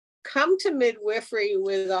come to midwifery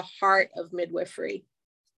with a heart of midwifery.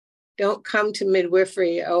 Don't come to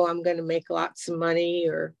midwifery, oh, I'm going to make lots of money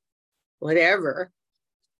or whatever.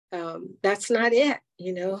 That's not it.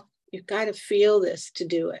 You've got to feel this to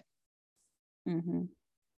do it. Mm-hmm.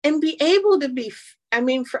 And be able to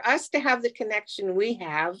for us to have the connection we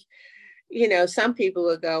have, some people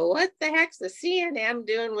would go, what the heck's the CNM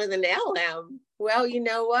doing with an LM? Well, you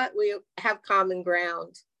know what? We have common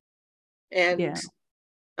ground. And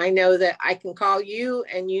I know that I can call you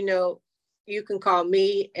and you can call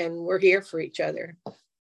me and we're here for each other.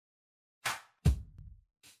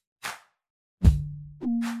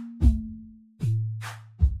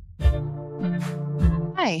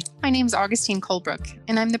 Hi, my name is Augustine Colebrook,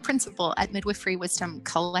 and I'm the principal at Midwifery Wisdom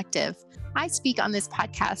Collective. I speak on this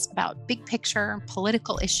podcast about big picture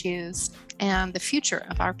political issues and the future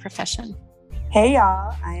of our profession. Hey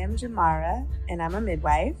y'all, I am Jamara, and I'm a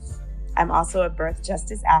midwife. I'm also a birth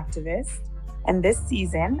justice activist. And this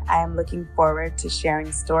season, I am looking forward to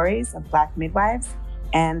sharing stories of Black midwives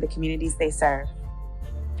and the communities they serve.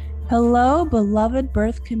 Hello, beloved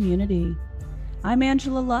birth community. I'm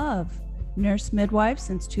Angela Love, nurse midwife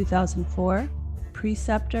since 2004,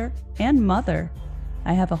 preceptor, and mother.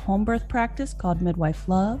 I have a home birth practice called Midwife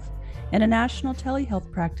Love and a national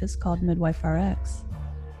telehealth practice called Midwife RX.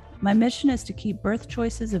 My mission is to keep birth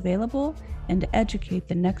choices available and to educate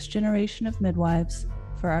the next generation of midwives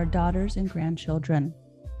for our daughters and grandchildren.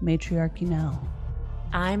 Matriarchy now.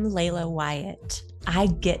 I'm Layla Wyatt. I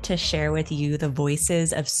get to share with you the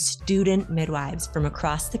voices of student midwives from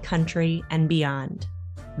across the country and beyond.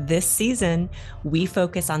 This season, we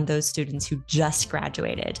focus on those students who just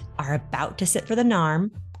graduated, are about to sit for the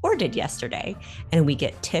NARM, or did yesterday, and we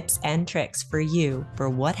get tips and tricks for you for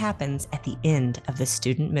what happens at the end of the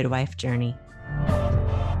student midwife journey.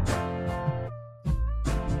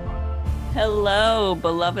 Hello,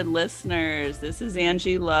 beloved listeners. This is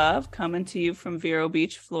Angie Love coming to you from Vero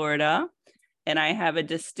Beach, Florida. And I have a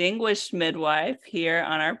distinguished midwife here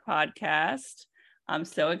on our podcast. I'm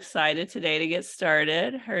so excited today to get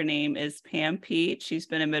started. Her name is Pam Peet. She's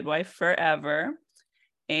been a midwife forever.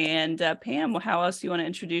 And Pam, how else do you want to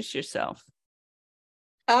introduce yourself?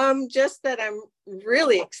 Just that I'm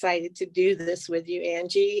really excited to do this with you,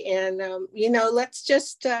 Angie. And, let's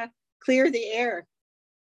just clear the air,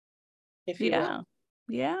 if you will.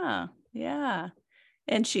 Yeah.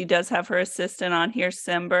 And she does have her assistant on here,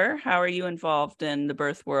 Simber. How are you involved in the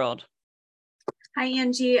birth world? Hi,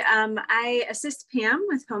 Angie. I assist Pam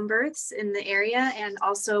with home births in the area and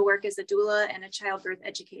also work as a doula and a childbirth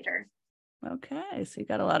educator. Okay, so you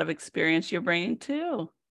got a lot of experience you're bringing too.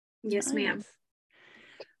 Yes, nice. Ma'am.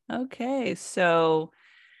 Okay, so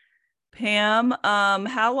Pam,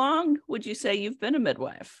 how long would you say you've been a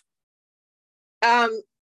midwife?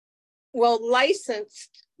 Well,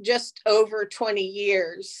 licensed just over 20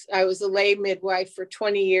 years. I was a lay midwife for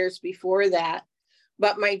 20 years before that.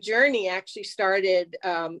 But my journey actually started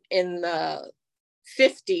in the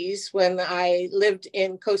 50s when I lived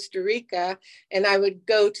in Costa Rica, and I would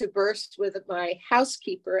go to births with my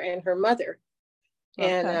housekeeper and her mother. Okay.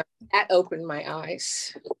 And that opened my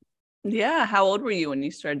eyes. Yeah. How old were you when you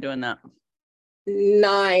started doing that?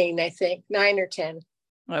 9, I think, 9 or 10.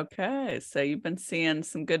 Okay. So you've been seeing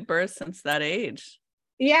some good births since that age.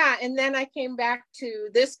 Yeah. And then I came back to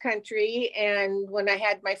this country. And when I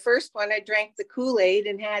had my first one, I drank the Kool-Aid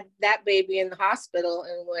and had that baby in the hospital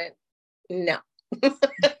and went, no,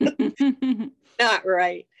 not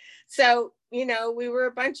right. So, we were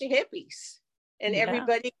a bunch of hippies and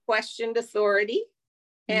everybody questioned authority.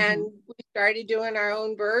 And we started doing our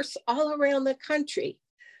own births all around the country.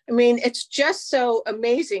 I mean, it's just so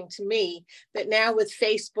amazing to me that now with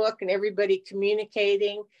Facebook and everybody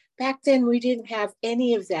communicating, back then we didn't have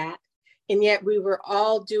any of that. And yet we were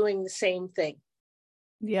all doing the same thing.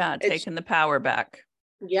 Yeah, taking the power back.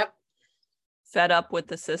 Yep. Fed up with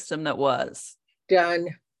the system that was.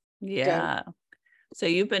 Done. Yeah. Done. So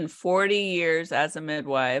you've been 40 years as a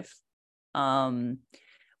midwife.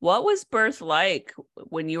 What was birth like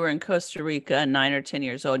when you were in Costa Rica, 9 or 10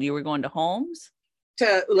 years old? You were going to homes?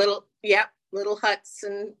 To little huts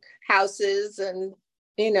and houses and,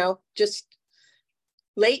 just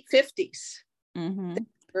late 50s. Mm-hmm. They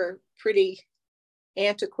were pretty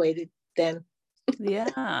antiquated then.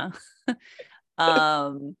 Yeah.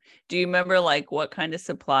 Do you remember what kind of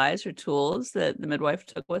supplies or tools that the midwife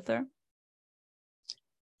took with her?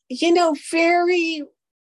 Very...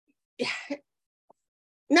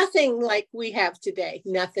 Nothing like we have today,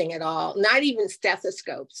 nothing at all. Not even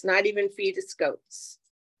stethoscopes, not even fetoscopes.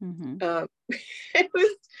 Mm-hmm. It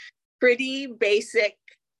was pretty basic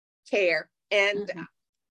care. And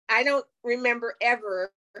I don't remember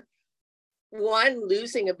ever one,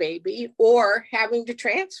 losing a baby or having to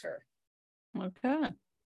transfer. Okay.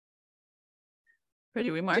 Pretty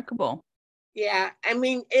remarkable. Yeah. I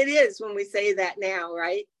mean, it is when we say that now,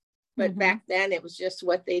 right? But back then it was just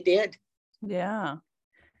what they did. Yeah.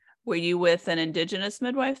 Were you with an indigenous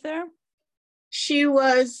midwife there? She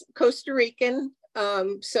was Costa Rican,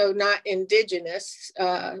 so not indigenous,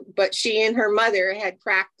 but she and her mother had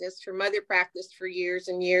practiced. Her mother practiced for years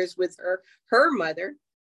and years with her mother.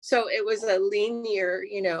 So it was a linear,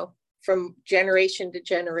 from generation to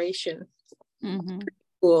generation.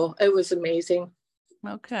 Cool. It was amazing.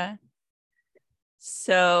 Okay.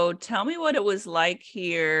 So tell me what it was like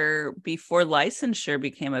here before licensure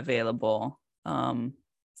became available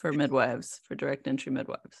for midwives, for direct entry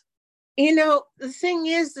midwives. The thing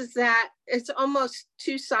is that it's almost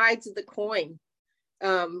two sides of the coin.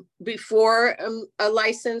 Before a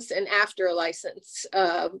license and after a license.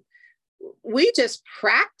 We just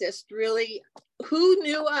practiced, really. Who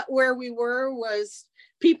knew where we were was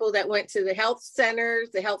people that went to the health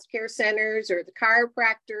centers, the healthcare centers, or the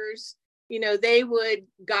chiropractors. They would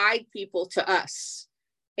guide people to us.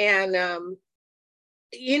 And, I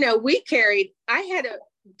had a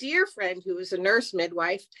dear friend who was a nurse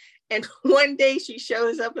midwife. And one day she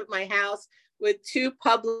shows up at my house with 2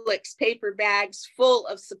 Publix paper bags full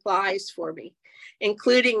of supplies for me,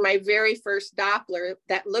 including my very first Doppler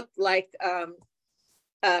that looked like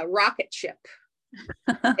a rocket ship.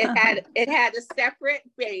 It had a separate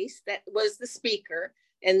base that was the speaker,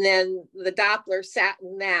 and then the Doppler sat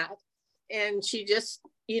in that. And she just,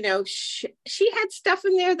 she had stuff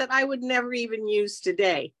in there that I would never even use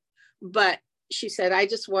today. But she said, I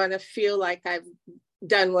just want to feel like I've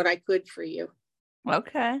done what I could for you.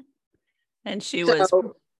 Okay. And she was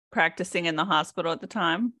practicing in the hospital at the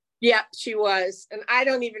time? Yeah, she was. And I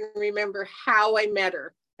don't even remember how I met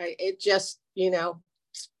her. It just,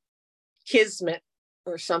 kismet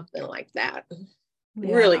or something like that.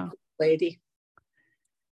 Yeah. Really cool lady.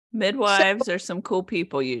 Midwives are some cool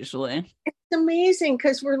people usually. It's amazing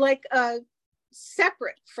because we're like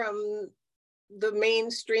separate from the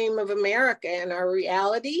mainstream of America and our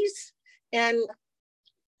realities and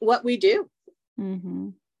what we do.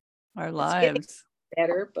 Our lives.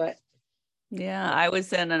 Better, but yeah, I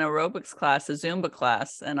was in an aerobics class, a Zumba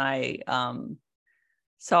class, and I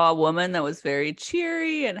saw a woman that was very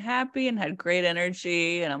cheery and happy and had great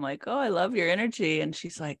energy. And I'm like, oh, I love your energy. And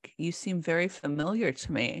she's like, you seem very familiar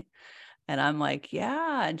to me. And I'm like,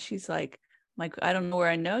 yeah. And she's like, I don't know where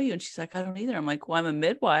I know you. And she's like, I don't either. I'm like, well, I'm a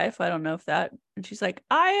midwife. I don't know if that. And she's like,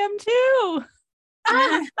 I am too.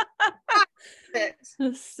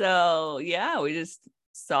 So yeah, we just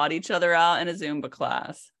sought each other out in a Zumba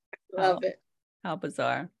class. Love it. How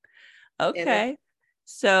bizarre. Okay.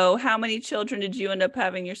 So how many children did you end up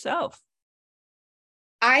having yourself?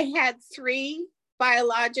 I had 3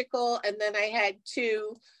 biological, and then I had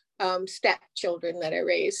 2 stepchildren that I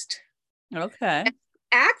raised. Okay. And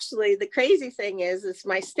actually, the crazy thing is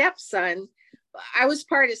my stepson. I was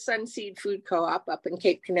part of Sunseed Food Co-op up in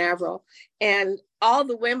Cape Canaveral, and all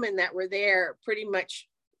the women that were there pretty much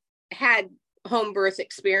had home birth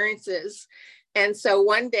experiences. And so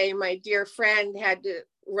one day my dear friend had to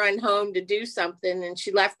run home to do something, and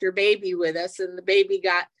she left her baby with us, and the baby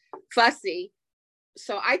got fussy.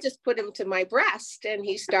 So I just put him to my breast, and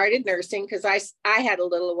he started nursing because I had a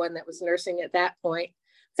little one that was nursing at that point.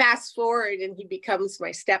 Fast forward, and he becomes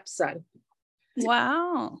my stepson.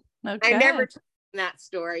 Wow. Okay. I never told him that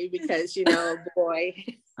story because, boy.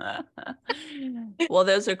 Well,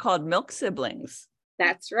 those are called milk siblings.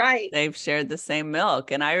 That's right. They've shared the same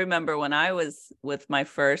milk. And I remember when I was with my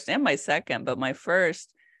first and my second, but my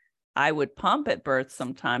first, I would pump at birth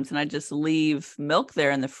sometimes, and I'd just leave milk there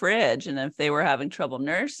in the fridge. And if they were having trouble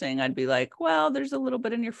nursing, I'd be like, well, there's a little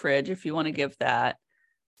bit in your fridge if you want to give that.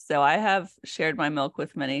 So I have shared my milk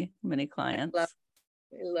with many, many clients. I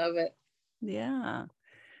love it. Yeah.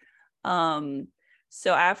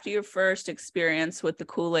 So after your first experience with the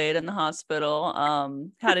Kool-Aid in the hospital,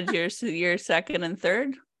 how did your second and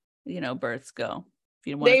third, births go?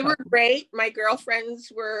 They were great. My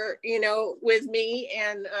girlfriends were, with me,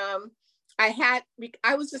 and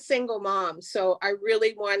I was a single mom, so I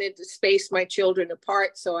really wanted to space my children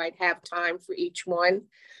apart so I'd have time for each one.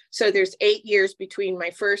 So there's 8 years between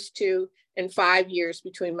my first 2 and 5 years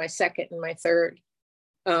between my second and my third.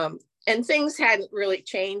 And things hadn't really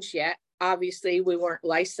changed yet. Obviously, we weren't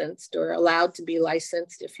licensed or allowed to be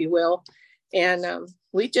licensed, if you will. And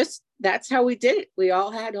that's how we did it. We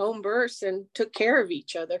all had home births and took care of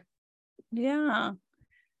each other. Yeah.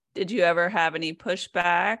 Did you ever have any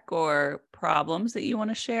pushback or problems that you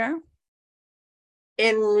want to share?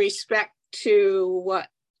 In respect to what?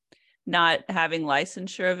 not having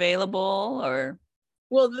licensure available, or?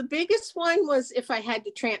 Well, the biggest one was if I had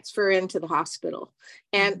to transfer into the hospital.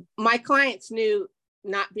 And my clients knew,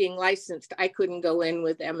 not being licensed, I couldn't go in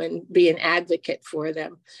with them and be an advocate for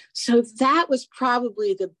them. So that was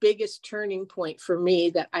probably the biggest turning point for me,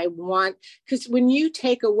 that I want, because when you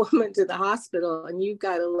take a woman to the hospital and you've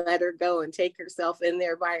got to let her go and take herself in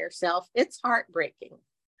there by herself, it's heartbreaking.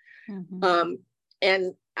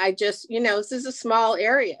 And I just, this is a small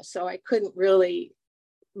area, so I couldn't really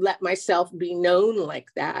let myself be known like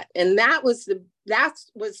that. And that was the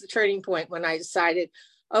turning point when I decided,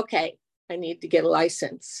 okay, I need to get a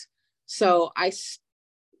license. So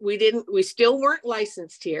we still weren't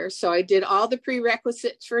licensed here. So I did all the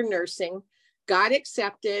prerequisites for nursing, got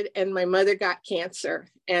accepted, and my mother got cancer.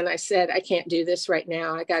 And I said, I can't do this right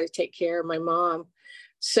now. I got to take care of my mom.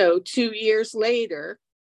 So 2 years later,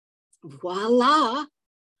 voila,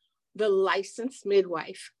 the licensed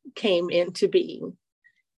midwife came into being.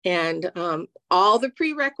 And all the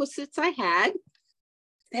prerequisites I had,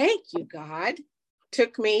 thank you, God,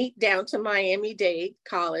 took me down to Miami-Dade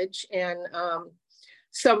College. And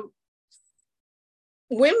some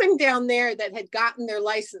women down there that had gotten their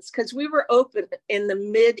license, because we were open in the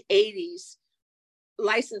mid-'80s,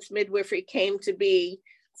 licensed midwifery came to be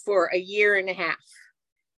for a year and a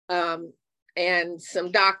half. And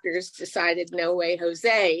some doctors decided, no way,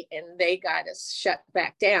 Jose, and they got us shut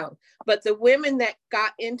back down. But the women that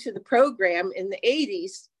got into the program in the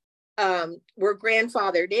 80s were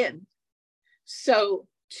grandfathered in. So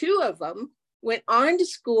 2 of them went on to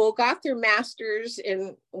school, got their master's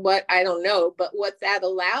in what, I don't know, but what that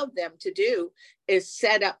allowed them to do is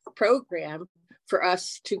set up a program for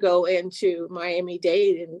us to go into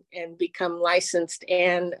Miami-Dade and become licensed.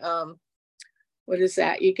 And what is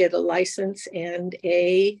that? You get a license and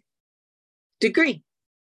a degree.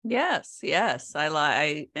 Yes.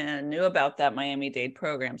 I knew about that Miami-Dade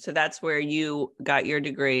program. So that's where you got your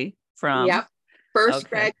degree from. Yep. First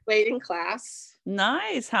graduating class.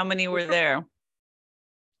 Nice. How many were there?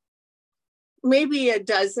 Maybe a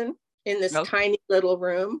dozen in this tiny little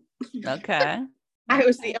room. Okay. I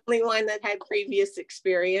was the only one that had previous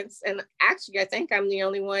experience. And actually, I think I'm the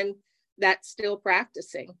only one that's still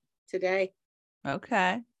practicing today.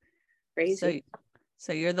 Okay. Crazy.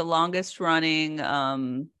 So you're the longest running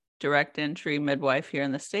direct entry midwife here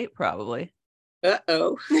in the state, probably.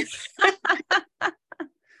 Uh-oh.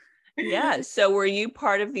 Yeah. So were you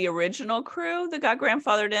part of the original crew that got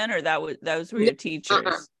grandfathered in, or those were your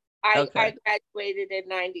teachers? I graduated in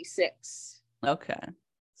 96. Okay.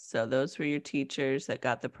 So those were your teachers that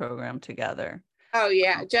got the program together. Oh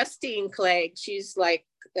yeah. Justine Clegg. She's like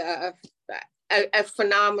a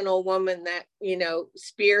phenomenal woman that,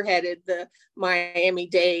 spearheaded the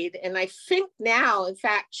Miami-Dade. And I think now, in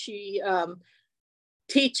fact, she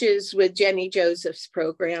teaches with Jenny Joseph's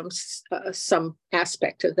programs, some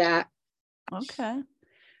aspect of that. Okay.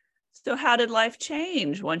 So how did life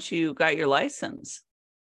change once you got your license?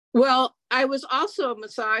 Well, I was also a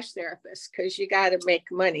massage therapist, because you got to make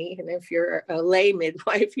money. And if you're a lay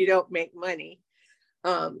midwife, you don't make money.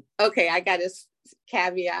 Okay, I got a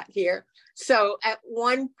caveat here. So at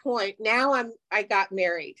one point, now I got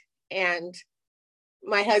married, and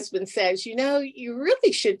my husband says, you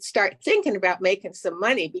really should start thinking about making some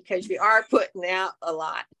money, because you are putting out a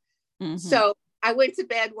lot. Mm-hmm. So I went to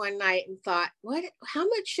bed one night and thought, how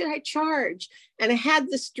much should I charge? And I had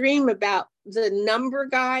this dream about the number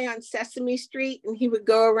guy on Sesame Street, and he would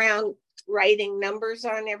go around writing numbers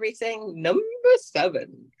on everything. Number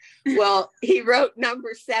 7. Well, he wrote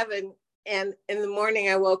number 7. And in the morning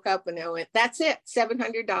I woke up and I went, that's it,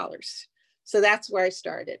 $700. So that's where I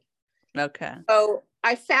started. Okay. So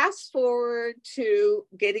I fast forward to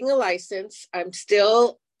getting a license. I'm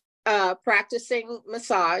still practicing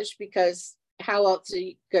massage, because how else are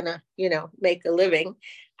you gonna, make a living?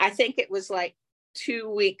 I think it was like 2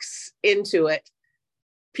 weeks into it,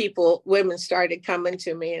 women started coming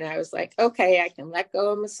to me, and I was like, okay, I can let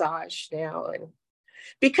go of massage now. And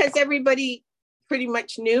because everybody pretty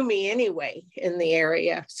much knew me anyway in the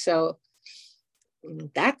area. So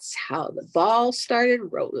that's how the ball started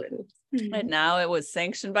rolling. And now it was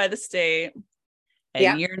sanctioned by the state,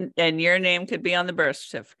 and your name could be on the birth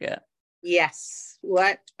certificate. Yes.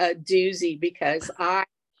 What a doozy, because I,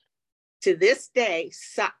 to this day,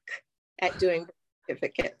 suck at doing birth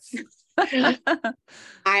certificates.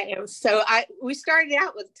 We started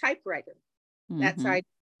out with a typewriter. That's how I do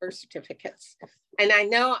birth certificates. And I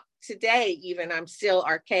know today, even, I'm still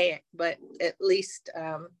archaic, but at least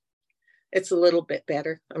it's a little bit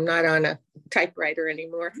better. I'm not on a typewriter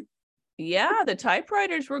anymore. Yeah, the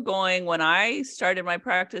typewriters were going when I started my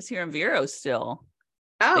practice here in Vero still.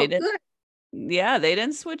 Oh, didn't, good. yeah, they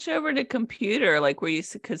didn't switch over to computer like where you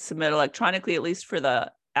could submit electronically, at least for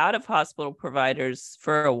the out of hospital providers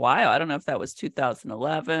for a while. I don't know if that was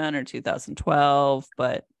 2011 or 2012,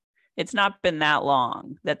 but it's not been that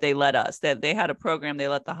long that they let us, that they had a program they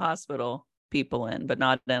let the hospital people in, but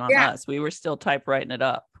not in on us. We were still typewriting it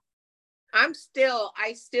up. I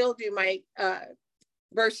still do my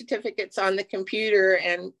birth certificates on the computer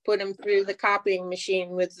and put them through the copying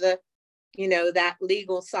machine with the, that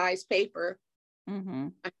legal size paper. Mm-hmm.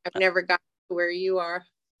 I've never got to where you are.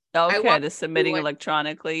 Okay, the submitting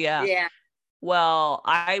electronically. Yeah. Yeah. Well,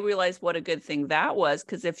 I realized what a good thing that was,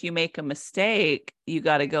 because if you make a mistake, you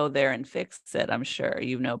got to go there and fix it. I'm sure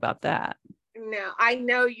you know about that. No, I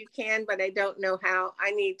know you can, but I don't know how.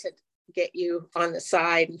 I need to get you on the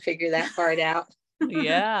side and figure that part out.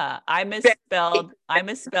 Yeah, I misspelled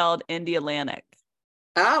Indialantic.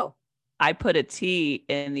 Oh. I put a T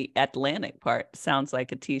in the Atlantic part. Sounds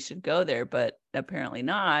like a T should go there, but apparently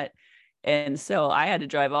not. And so I had to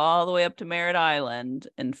drive all the way up to Merritt Island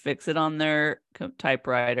and fix it on their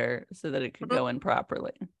typewriter so that it could go in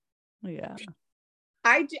properly. Yeah.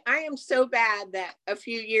 I am so bad that a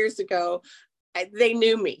few years ago, they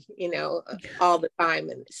knew me, all the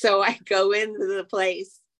time. And so I go into the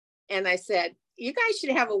place and I said, you guys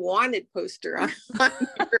should have a wanted poster on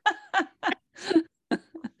your...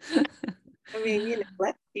 I mean,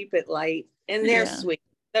 let's keep it light. And they're sweet.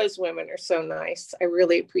 Those women are so nice. I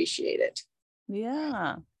really appreciate it.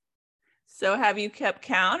 Yeah. So have you kept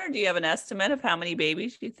count, or do you have an estimate of how many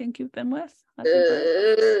babies you think you've been with?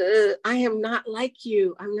 I am not like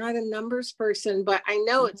you. I'm not a numbers person, but I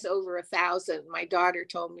know it's over 1,000. My daughter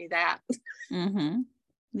told me that. Mm-hmm.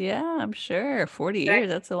 Yeah, I'm sure. 40 years,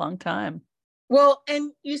 that's a long time. Well,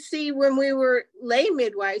 and you see, when we were lay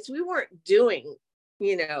midwives, we weren't doing,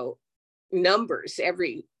 numbers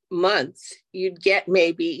every month. You'd get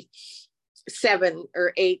maybe 7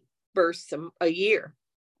 or 8 births a year.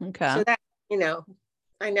 Okay. So that,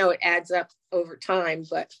 I know it adds up over time,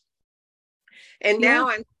 and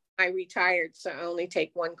now I retired, so I only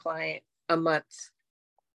take one client a month.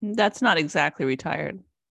 That's not exactly retired.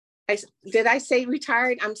 Did I say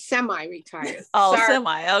retired? I'm semi-retired. Oh, sorry.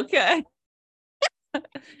 Semi. Okay.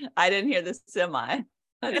 I didn't hear the semi.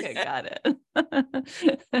 Okay, got it. But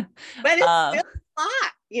it's still a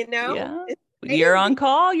lot, Yeah. You're on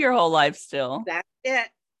call your whole life still. That's it.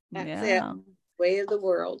 That's it. Way of the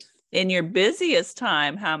world. In your busiest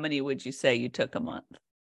time, how many would you say you took a month?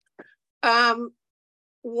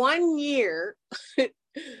 1 year,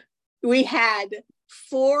 we had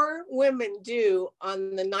 4 women due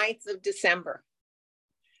on the 9th of December.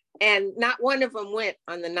 And not one of them went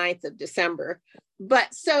on the 9th of December.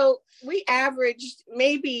 But so we averaged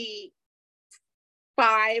maybe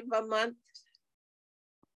 5 a month.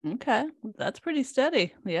 Okay. That's pretty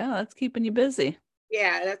steady. Yeah, that's keeping you busy.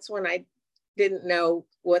 Yeah, that's when I didn't know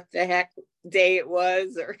what the heck day it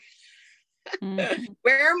was or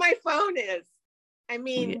where my phone is. I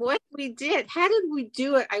mean, what we did, how did we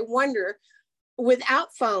do it? I wonder,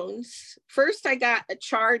 without phones. First, I got a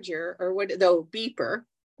charger or beeper.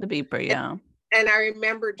 The beeper, yeah. And I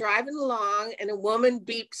remember driving along and a woman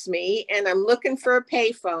beeps me and I'm looking for a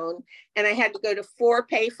payphone. And I had to go to 4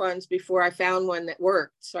 payphones before I found one that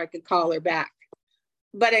worked so I could call her back.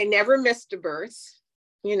 But I never missed a birth.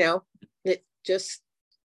 It just,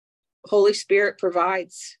 Holy Spirit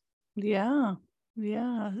provides. Yeah.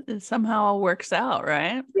 Yeah. It somehow all works out,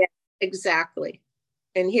 right? Yeah, exactly.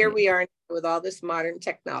 And here we are with all this modern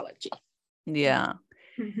technology. Yeah.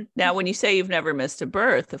 Now, when you say you've never missed a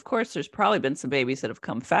birth, of course, there's probably been some babies that have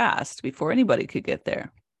come fast before anybody could get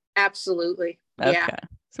there. Absolutely. Okay. Yeah.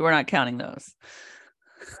 So we're not counting those.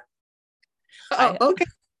 Okay.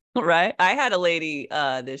 Right. I had a lady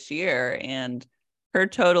this year and her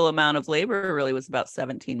total amount of labor really was about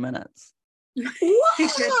 17 minutes.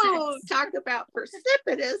 Whoa! Talk about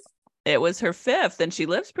precipitous. It was her 5th and she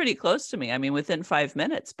lives pretty close to me. I mean, within 5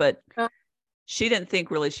 minutes, but she didn't think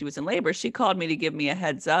really she was in labor. She called me to give me a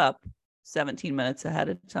heads up 17 minutes ahead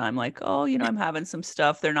of time. Like, oh, I'm having some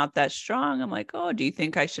stuff. They're not that strong. I'm like, oh, do you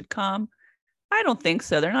think I should come? I don't think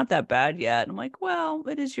so. They're not that bad yet. I'm like, well,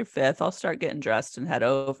 it is your 5th. I'll start getting dressed and head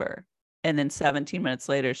over. And then 17 minutes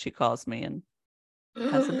later, she calls me and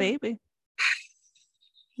has a baby.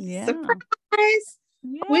 Yeah. Surprise.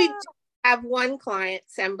 Yeah. We have one client,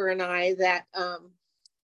 Sember and I, that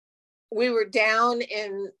we were down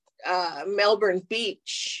in Melbourne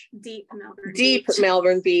Beach, deep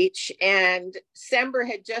Melbourne Beach, and Sember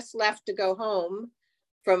had just left to go home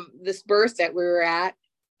from this birth that we were at,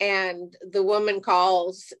 and the woman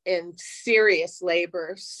calls in serious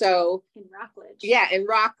labor. So in Rockledge. Yeah, in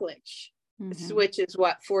Rockledge. which is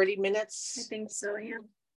what, 40 minutes? I think so, yeah.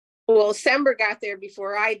 Well, Sember got there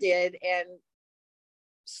before I did and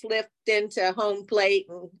slipped into home plate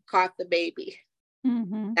and caught the baby.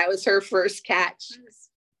 That was her first catch.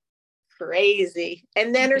 Crazy.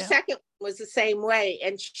 And then her second one was the same way.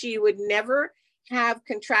 And she would never have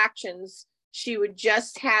contractions. She would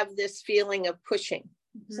just have this feeling of pushing.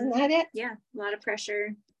 Isn't that it? Yeah, a lot of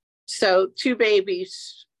pressure. So 2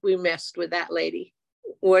 babies we missed with that lady.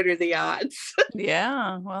 What are the odds?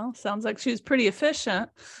 Yeah, well, sounds like she was pretty efficient.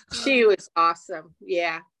 She was awesome.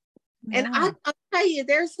 Yeah. And I'll tell you,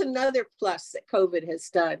 there's another plus that COVID has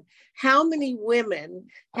done. How many women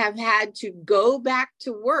have had to go back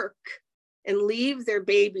to work and leave their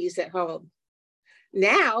babies at home?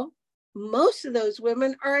 Now, most of those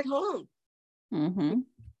women are at home.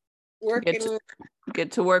 Working.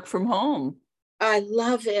 Get to work from home. I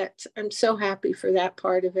love it. I'm so happy for that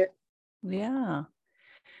part of it. Yeah.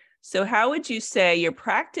 So how would you say your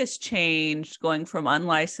practice changed going from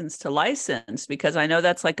unlicensed to licensed? Because I know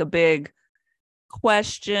that's like a big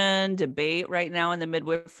question, debate right now in the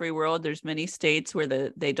midwifery world. There's many states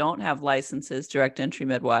where they don't have licenses, direct entry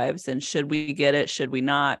midwives. And should we get it? Should we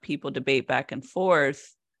not? People debate back and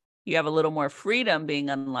forth. You have a little more freedom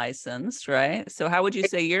being unlicensed, right? So how would you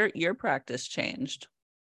say your practice changed?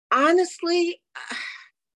 Honestly,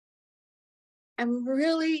 I'm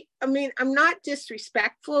not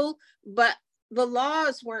disrespectful, but the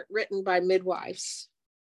laws weren't written by midwives.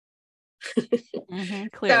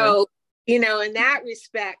 Clearly. So, in that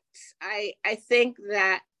respect, I think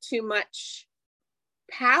that too much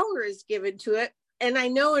power is given to it. And I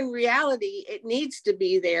know in reality, it needs to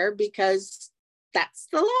be there because that's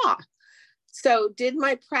the law. So did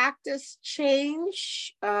my practice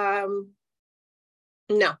change? No.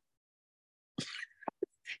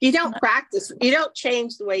 You don't practice. You don't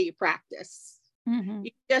change the way you practice.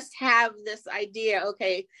 You just have this idea,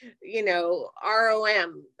 okay,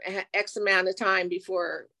 ROM, X amount of time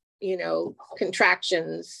before,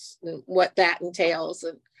 contractions and what that entails,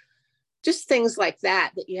 and just things like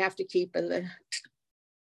that you have to keep in the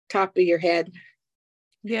top of your head.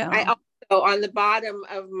 Yeah. I also, on the bottom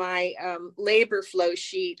of my labor flow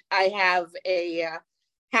sheet, I have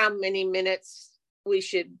how many minutes we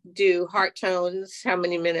should do heart tones, how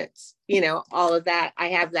many minutes, all of that. I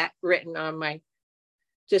have that written on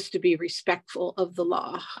just to be respectful of the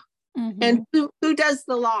law. And who does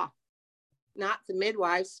the law? Not the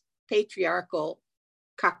midwives, patriarchal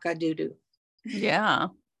cock-a-doodle. Yeah.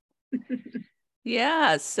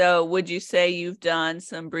 Yeah. So would you say you've done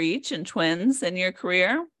some breech and twins in your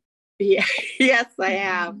career? Yeah. Yes, I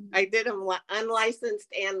have. I did them unlicensed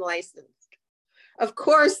and licensed. Of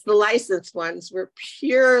course, the licensed ones were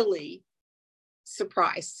purely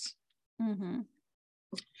surprise.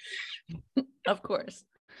 Of course.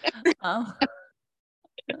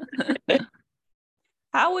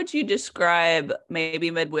 How would you describe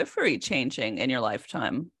maybe midwifery changing in your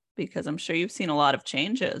lifetime? Because I'm sure you've seen a lot of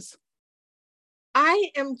changes.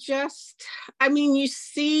 You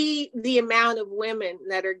see the amount of women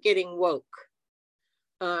that are getting woke.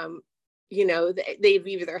 They've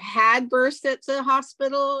either had births at the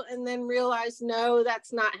hospital and then realized, no,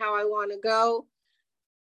 that's not how I want to go.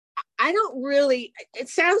 It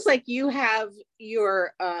sounds like you have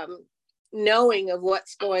your knowing of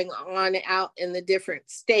what's going on out in the different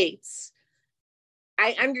states.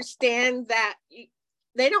 I understand that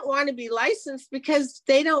they don't want to be licensed because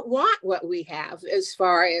they don't want what we have as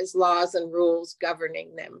far as laws and rules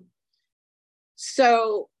governing them.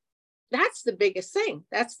 So that's the biggest thing.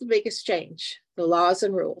 That's the biggest change, the laws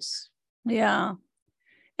and rules. Yeah.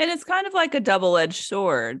 And it's kind of like a double-edged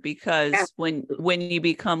sword because when you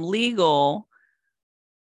become legal,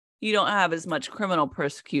 you don't have as much criminal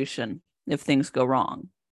persecution if things go wrong,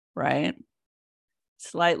 right?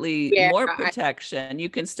 Slightly more protection. You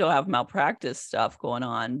can still have malpractice stuff going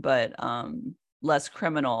on, but less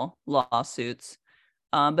criminal lawsuits.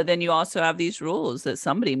 But then you also have these rules that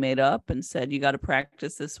somebody made up and said, you got to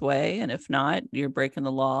practice this way. And if not, you're breaking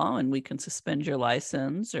the law and we can suspend your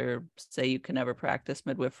license or say you can never practice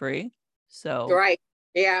midwifery. So, right.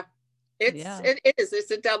 Yeah. It is.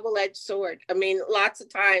 It's a double-edged sword. Lots of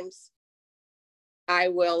times I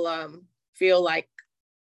will feel like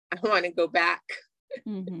I want to go back.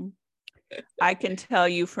 I can tell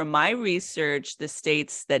you from my research, the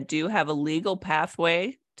states that do have a legal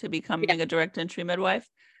pathway to becoming a direct entry midwife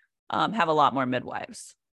have a lot more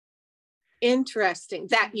midwives. Interesting.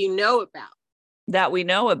 That you know about. That we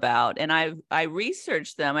know about. And I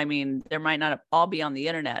researched them. There might not all be on the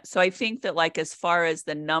internet. So I think that as far as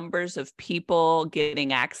the numbers of people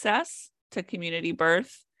getting access to community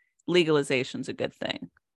birth, legalization is a good thing.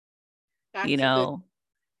 you know,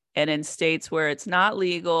 and in states where it's not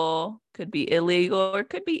legal, could be illegal or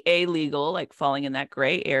could be illegal, like falling in that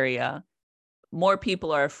gray area, more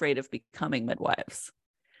people are afraid of becoming midwives,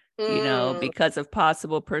 you know, because of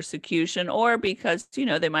possible persecution or because, you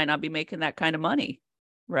know, they might not be making that kind of money.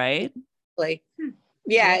 Right.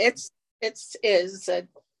 Yeah. It's an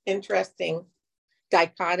interesting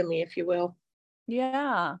dichotomy, if you will.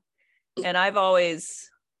 Yeah. And I've always,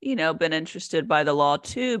 you know, been interested by the law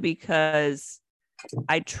too, because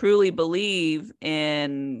I truly believe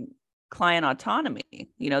in client autonomy.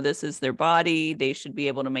 You know, this is their body. They should be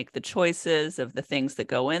able to make the choices of the things that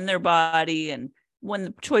go in their body. And when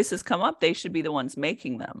the choices come up, they should be the ones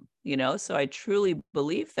making them, you know? So I truly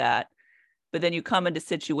believe that. But then you come into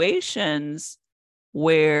situations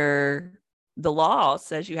where the law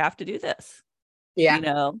says you have to do this, you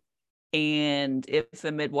know? And if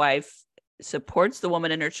a midwife supports the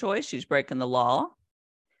woman in her choice, she's breaking the law.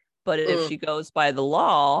 But if she goes by the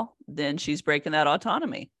law, then she's breaking that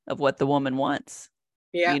autonomy of what the woman wants.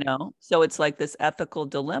 You know, so it's like this ethical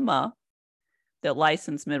dilemma that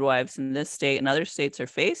licensed midwives in this state and other states are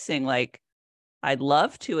facing. Like, I'd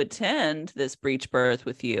love to attend this breech birth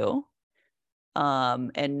with you,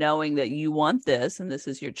 and knowing that you want this and this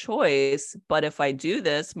is your choice. But if I do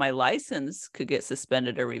this, my license could get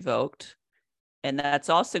suspended or revoked. And that's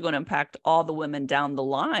also going to impact all the women down the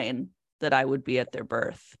line that I would be at their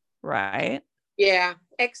birth. Right. Yeah.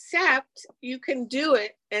 Except you can do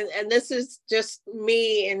it. And this is just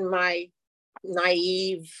me in my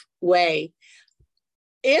naive way.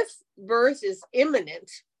 If birth is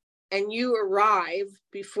imminent and you arrive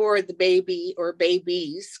before the baby or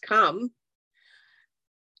babies come,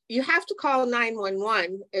 you have to call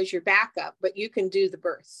 911 as your backup, but you can do the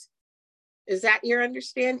birth. Is that your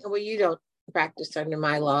understanding? Well, you don't practice under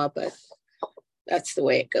my law, but that's the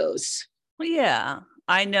way it goes. Well, yeah.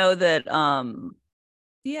 I know that,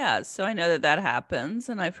 so I know that happens.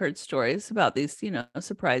 And I've heard stories about these, you know,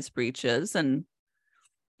 surprise breaches. And,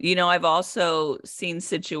 you know, I've also seen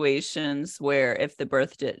situations where if the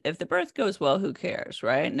birth goes well, who cares,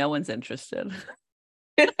 right? No one's interested.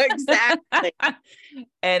 Exactly.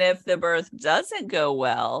 And if the birth doesn't go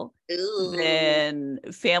well, then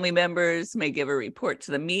family members may give a report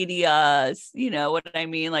to the media. You know what I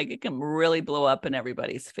mean? Like, it can really blow up in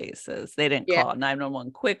everybody's faces. They didn't call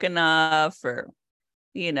 911 quick enough, or,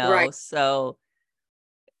 you know, so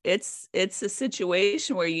it's a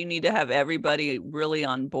situation where you need to have everybody really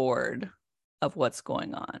on board of what's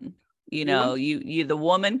going on. You know, you the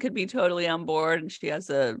woman could be totally on board and she has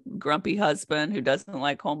a grumpy husband who doesn't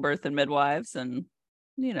like home birth and midwives, and,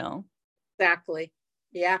 you know. Exactly.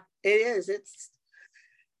 Yeah, it is. It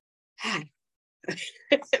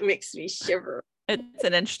makes me shiver. It's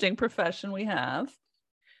an interesting profession we have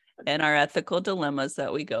and our ethical dilemmas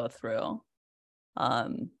that we go through.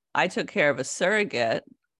 I took care of a surrogate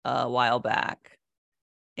a while back,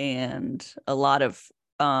 and a lot of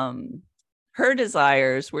her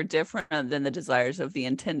desires were different than the desires of the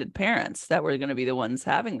intended parents that were going to be the ones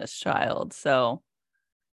having this child. So,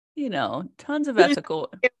 you know, tons of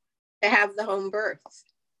ethical. To have the home births.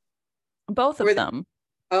 Both of them.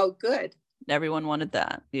 Oh, good. Everyone wanted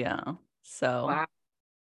that. Yeah. So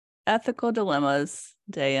ethical dilemmas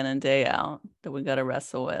day in and day out that we got to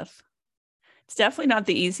wrestle with. It's definitely not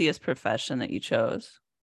the easiest profession that you chose.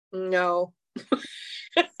 No.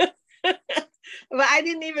 But I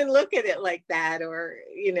didn't even look at it like that, or,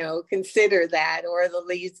 you know, consider that, or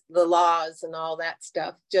the laws and all that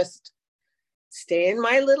stuff. Just stay in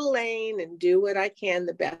my little lane and do what I can,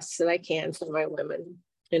 the best that I can for my women,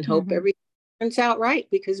 and hope everything turns out right,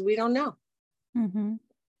 because we don't know.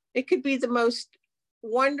 It could be the most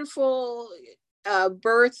wonderful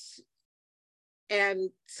birth, and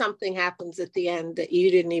something happens at the end that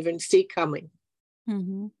you didn't even see coming.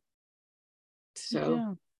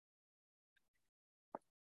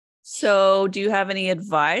 So do you have any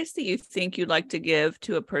advice that you think you'd like to give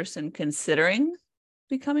to a person considering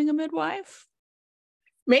becoming a midwife?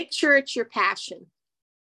 Make sure it's your passion,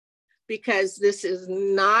 because this is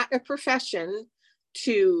not a profession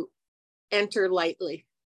to enter lightly.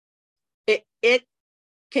 It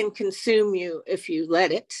can consume you if you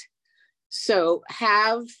let it. So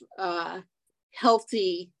have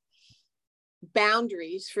healthy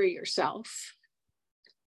boundaries for yourself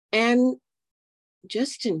and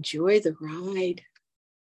just enjoy the ride.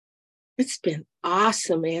 It's been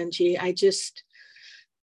awesome, Angie.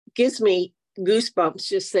 Gives me goosebumps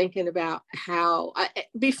just thinking about how,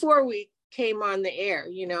 before we came on the air,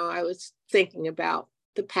 you know, I was thinking about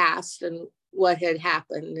the past and what had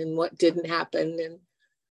happened and what didn't happen. And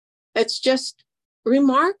it's just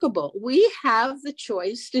remarkable. We have the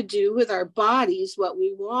choice to do with our bodies what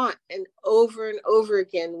we want. And over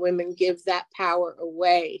again, women give that power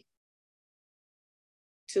away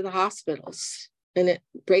to the hospitals. And it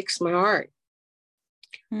breaks my heart.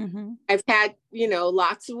 Mm-hmm. I've had,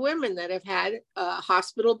 lots of women that have had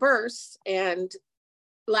hospital births. And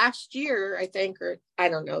last year, I think, or I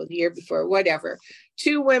don't know, the year before, whatever,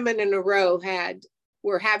 2 women in a row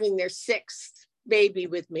were having their 6th baby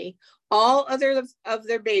with me. All other of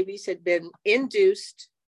their babies had been induced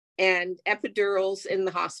and epidurals in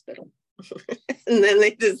the hospital. And then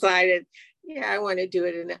they decided, yeah, I want to do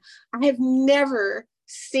it. And I have never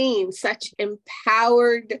seen such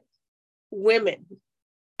empowered women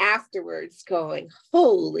afterwards going,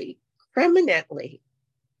 holy criminally,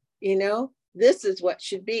 this is what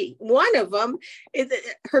should be. One of them,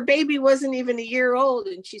 her baby wasn't even a year old,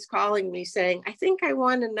 and she's calling me saying, I think I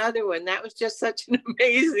want another one. That was just such an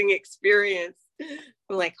amazing experience.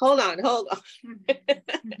 I'm like, hold on.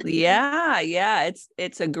 Yeah.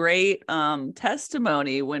 It's a great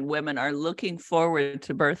testimony when women are looking forward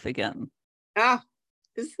to birth again. Oh,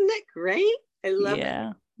 isn't that great? I love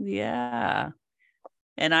it. Yeah.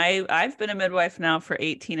 And I've been a midwife now for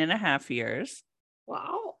 18 and a half years.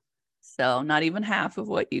 Wow. So not even half of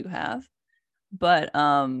what you have. But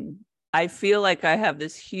I feel like I have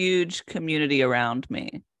this huge community around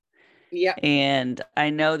me. Yeah. And I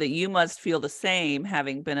know that you must feel the same,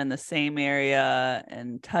 having been in the same area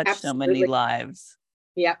and touched so many lives.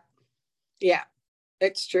 Yeah. Yeah.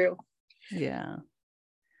 It's true. Yeah.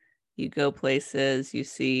 You go places, you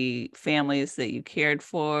see families that you cared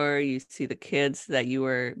for, you see the kids that you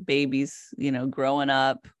were babies, growing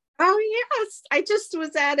up. Oh, yes. I just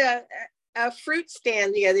was at a fruit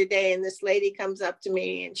stand the other day, and this lady comes up to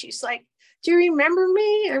me and she's like, do you remember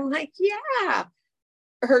me? I'm like, yeah.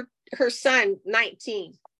 Her son,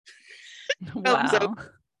 19. Wow.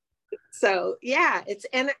 So yeah,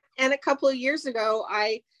 and a couple of years ago,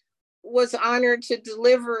 I was honored to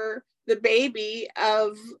deliver the baby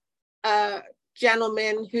of a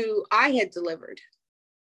gentleman who I had delivered.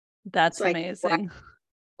 That's amazing. Wow.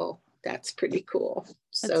 Oh, that's pretty cool.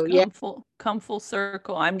 So come full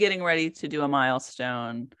circle. I'm getting ready to do a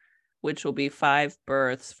milestone, which will be 5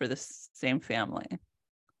 births for the same family.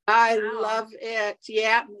 I love it.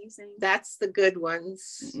 Yeah, amazing. That's the good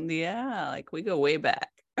ones. Yeah, like we go way back.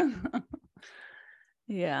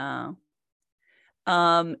 Yeah.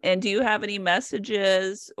 And do you have any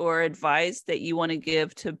messages or advice that you want to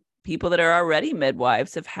give to people that are already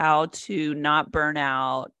midwives of how to not burn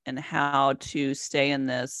out and how to stay in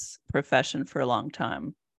this profession for a long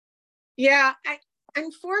time? Yeah,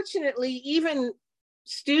 unfortunately, even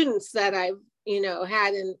students that I've,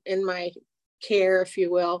 had in my care, if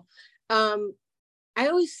you will, I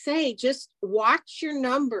always say, just watch your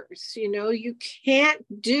numbers. You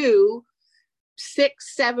can't do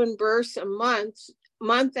 6, 7 births a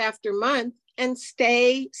month after month, and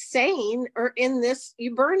stay sane, or in this,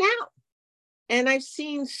 you burn out. And I've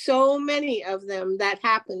seen so many of them that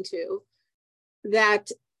happen to,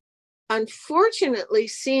 that unfortunately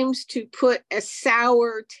seems to put a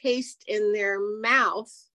sour taste in their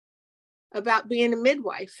mouth about being a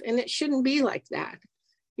midwife. And it shouldn't be like that.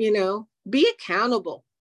 Be accountable.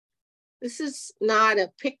 This is not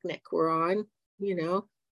a picnic we're on,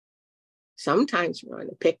 Sometimes we're on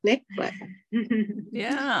a picnic, but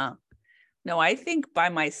yeah. No, I think by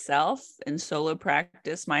myself in solo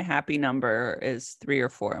practice, my happy number is 3 or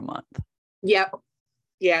 4 a month. Yep.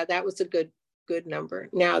 Yeah, that was a good number.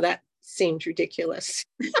 Now that seems ridiculous.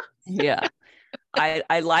 Yeah.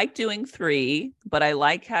 I like doing 3, but I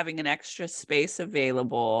like having an extra space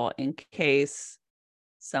available in case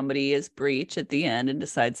somebody is breech at the end and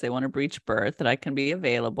decides they want to breech birth, that I can be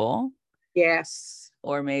available. Yes.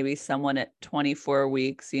 Or maybe someone at 24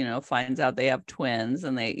 weeks, finds out they have twins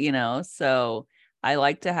and they, so I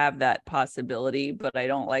like to have that possibility, but I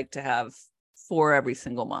don't like to have 4 every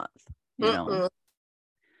single month, And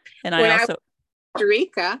when I was in Costa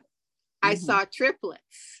Rica, I saw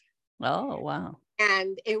triplets. Oh, wow.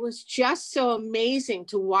 And it was just so amazing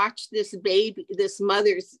to watch this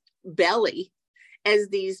mother's belly, as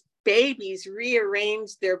these babies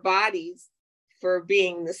rearranged their bodies for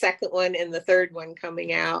being the second one and the third one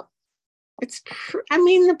coming out.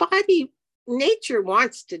 The body, nature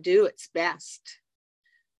wants to do its best.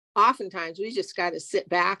 Oftentimes we just got to sit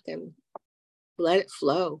back and let it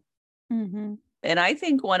flow. Mm-hmm. And I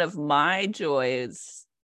think one of my joys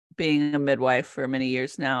being a midwife for many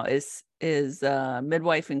years now is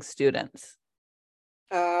midwifing students.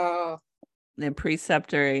 Oh. And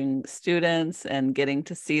preceptoring students and getting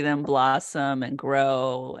to see them blossom and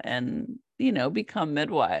grow and, become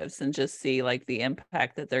midwives and just see like the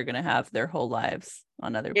impact that they're going to have their whole lives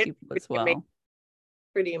on other people as well.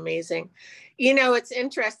 Pretty amazing. It's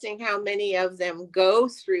interesting how many of them go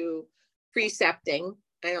through precepting.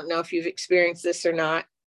 I don't know if you've experienced this or not,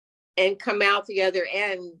 and come out the other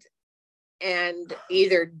end and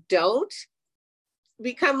either don't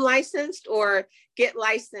become licensed or get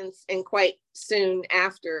licensed and quite soon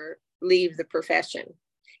after leave the profession.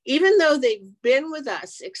 Even though they've been with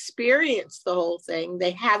us, experienced the whole thing,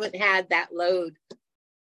 they haven't had that load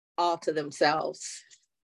all to themselves.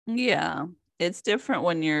 Yeah, it's different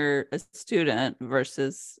when you're a student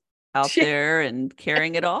versus out there and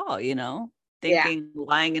carrying it all,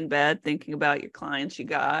 lying in bed, thinking about your clients you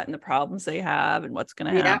got and the problems they have and what's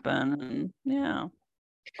going to happen. And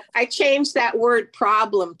I changed that word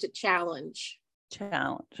problem to challenge.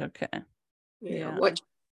 Challenge. Okay. Yeah. What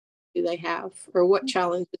do they have, or what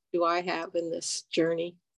challenges do I have in this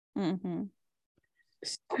journey? Mm-hmm.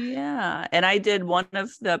 Yeah. And I did one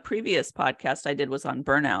of the previous podcasts I did was on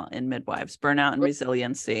burnout in midwives, burnout and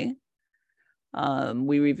resiliency.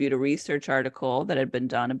 We reviewed a research article that had been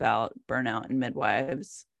done about burnout in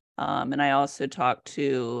midwives. And I also talked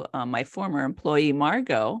to my former employee,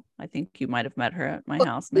 Margot. I think you might have met her at my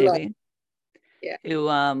house, maybe. Yeah. Who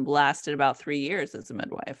lasted about 3 years as a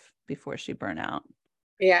midwife before she burned out.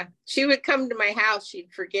 Yeah. She would come to my house.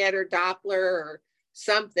 She'd forget her Doppler or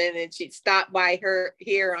something, and she'd stop by her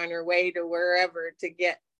here on her way to wherever to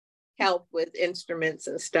get help with instruments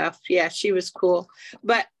and stuff. Yeah, she was cool.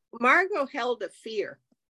 But Margot held a fear.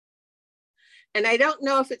 And I don't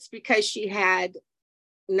know if it's because she had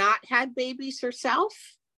not had babies herself.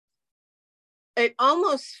 It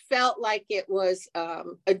almost felt like it was a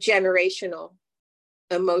generational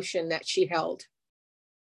emotion that she held.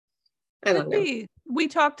 I don't know. We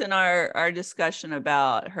talked in our discussion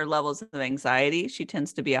about her levels of anxiety. She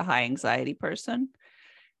tends to be a high anxiety person.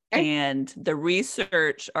 Okay. And the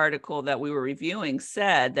research article that we were reviewing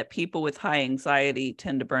said that people with high anxiety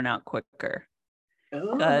tend to burn out quicker.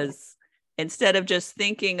 Because instead of just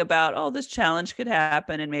thinking about, this challenge could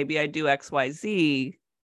happen and maybe I do X, Y, Z,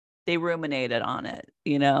 they ruminated on it,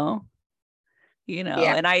 Yeah.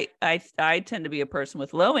 And I tend to be a person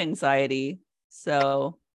with low anxiety.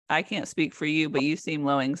 So I can't speak for you, but you seem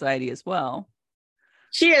low anxiety as well.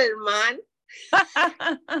 Cheers, man.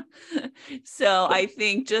 So I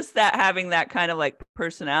think just that having that kind of like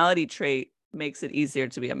personality trait makes it easier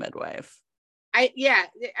to be a midwife. I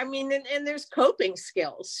mean, and there's coping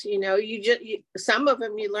skills, some of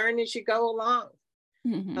them you learn as you go along.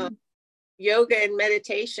 Mm-hmm. Yoga and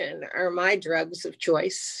meditation are my drugs of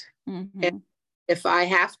choice. Mm-hmm. And if I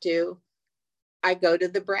have to, I go to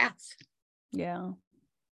the breath. Yeah.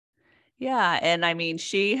 Yeah. And I mean,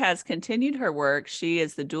 she has continued her work. She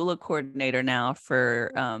is the doula coordinator now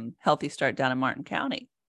for Healthy Start down in Martin County.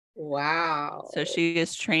 Wow. So she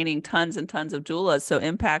is training tons and tons of doulas, so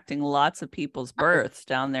impacting lots of people's births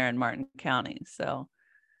down there in Martin County. So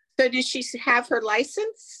did she have her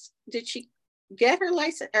license? Did she get her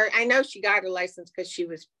license? Or I know she got her license because she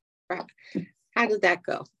was, how did that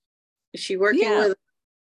go? Is she working with?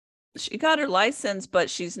 She got her license, but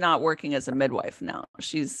she's not working as a midwife now.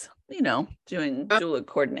 She's, doing doula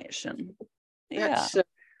coordination. That's so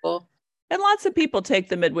cool. And lots of people take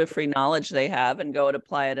the midwifery knowledge they have and go and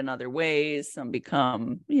apply it in other ways. Some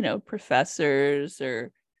become, professors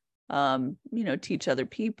or, teach other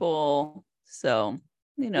people. So,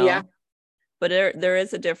 but there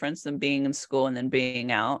is a difference in being in school and then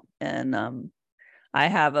being out. And I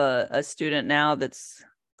have a student now that's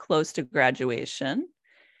close to graduation.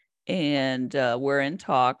 And we're in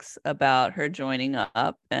talks about her joining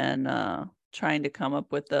up and trying to come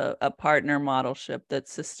up with a partner modelship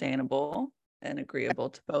that's sustainable and agreeable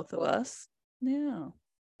to both of us. Yeah.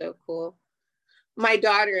 So cool. My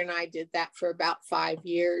daughter and I did that for about 5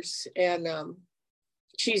 years, and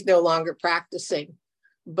she's no longer practicing,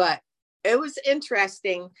 but it was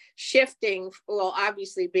interesting shifting, well,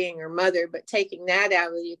 obviously being her mother, but taking that out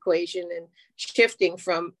of the equation and shifting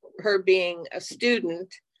from her being a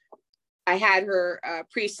student. I had her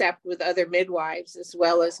precept with other midwives as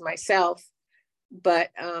well as myself,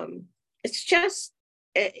 but it's just,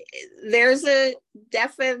 there's a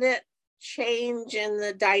definite change in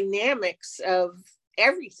the dynamics of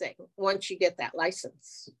everything once you get that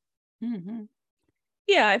license. Mm-hmm.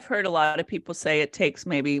 Yeah, I've heard a lot of people say it takes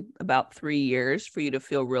maybe about 3 years for you to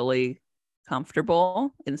feel really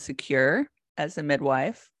comfortable and secure as a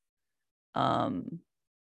midwife.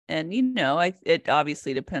 And, it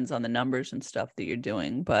obviously depends on the numbers and stuff that you're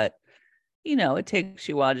doing, but, it takes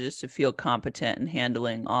you a while just to feel competent in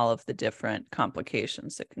handling all of the different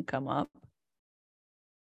complications that can come up.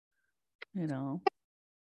 you know.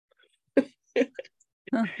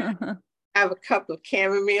 Have a cup of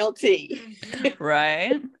chamomile tea.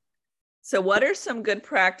 Right. So what are some good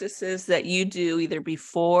practices that you do either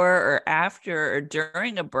before or after or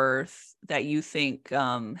during a birth that you think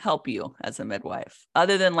help you as a midwife,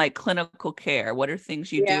 other than like clinical care? What are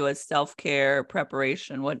things you do as self-care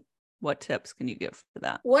preparation? What tips can you give for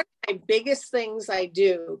that? One of my biggest things I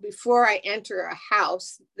do before I enter a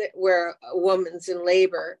house where a woman's in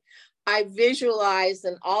labor, I visualize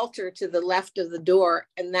an altar to the left of the door,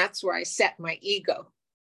 and that's where I set my ego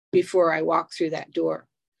before I walk through that door.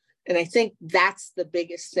 And I think that's the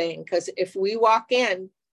biggest thing, because if we walk in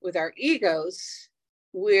with our egos,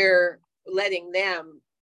 we're letting them,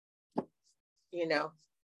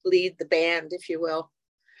 lead the band, if you will.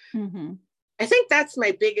 Mm-hmm. I think that's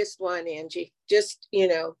my biggest one, Angie. Just,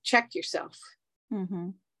 check yourself. Mm-hmm.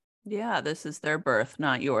 Yeah, this is their birth,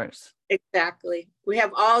 not yours. Exactly. We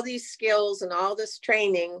have all these skills and all this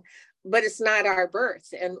training, but it's not our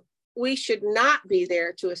birth. And we should not be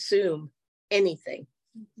there to assume anything.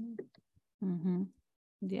 Mm-hmm.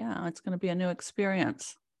 Yeah, it's going to be a new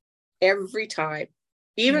experience. Every time.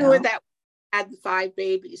 Even with that, had the 5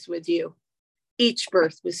 babies with you. Each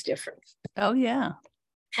birth was different. Oh, yeah.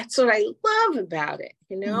 That's what I love about it,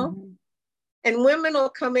 Mm-hmm. And women will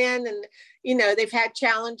come in and, they've had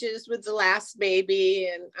challenges with the last baby.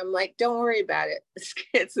 And I'm like, don't worry about it.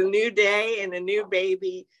 It's a new day and a new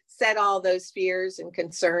baby. Set all those fears and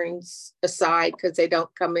concerns aside, because they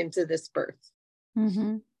don't come into this birth.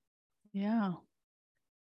 Mm-hmm. Yeah.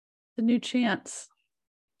 The new chance.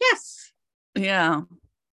 Yes. Yeah.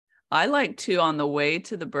 I like to, on the way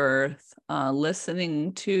to the birth,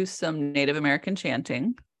 listening to some Native American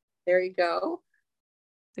chanting. There you go.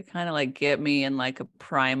 To kind of like get me in like a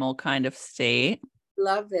primal kind of state.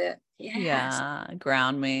 Love it. Yes. Yeah.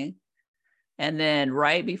 Ground me. And then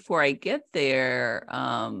right before I get there,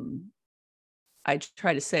 I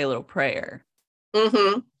try to say a little prayer.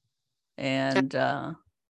 Mm-hmm. And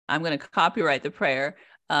I'm going to copyright the prayer.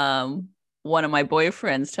 One of my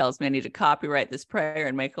boyfriends tells me I need to copyright this prayer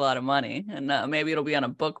and make a lot of money. And maybe it'll be on a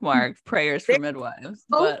bookmark, prayers for midwives.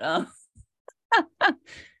 But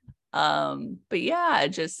yeah,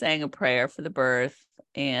 just saying a prayer for the birth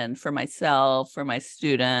and for myself, for my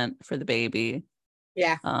student, for the baby.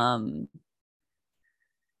 Yeah.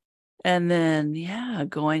 And then,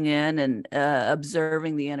 going in and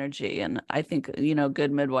observing the energy. And I think,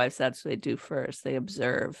 good midwives, that's what they do first. They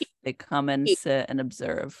observe. They come and sit and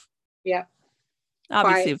observe. Yeah.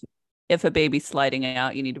 Obviously, if a baby's sliding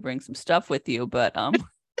out, you need to bring some stuff with you. But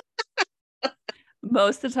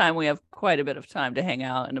most of the time, we have quite a bit of time to hang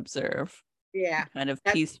out and observe. Yeah. Kind of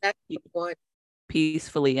one.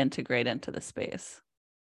 Peacefully integrate into the space.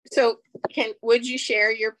 So would you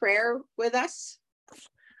share your prayer with us?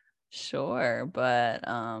 Sure, but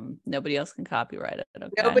nobody else can copyright it.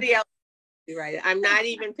 Okay? Nobody else can copyright it. I'm not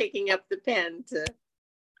even picking up the pen to.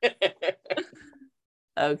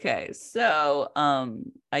 Okay, so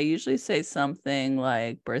I usually say something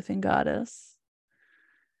like, birthing goddess,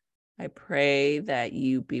 I pray that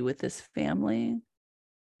you be with this family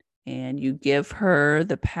and you give her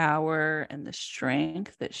the power and the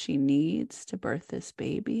strength that she needs to birth this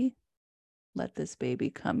baby. Let this baby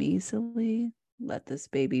come easily. Let this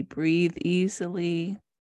baby breathe easily.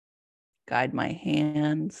 Guide my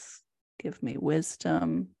hands. Give me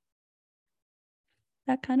wisdom.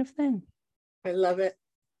 That kind of thing. I love it.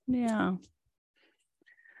 Yeah.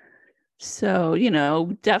 So,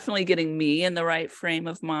 definitely getting me in the right frame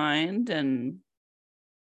of mind. And,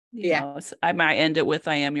 you know, I might end it with,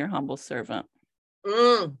 I am your humble servant.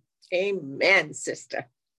 Amen, sister.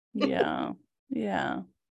 Yeah. Yeah.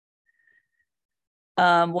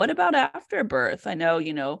 What about after birth? I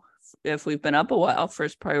know, if we've been up a while,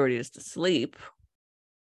 first priority is to sleep.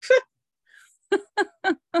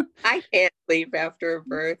 I can't sleep after a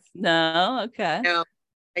birth. No? Okay. No,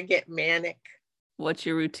 I get manic. What's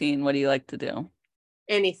your routine? What do you like to do?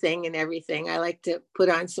 Anything and everything. I like to put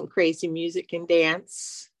on some crazy music and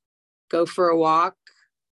dance, go for a walk,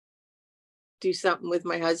 do something with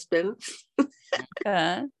my husband.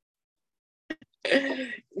 Okay.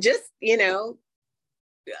 Just,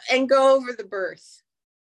 and go over the birth.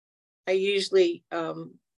 I usually,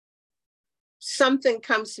 something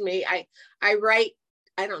comes to me. I write,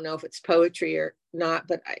 I don't know if it's poetry or not,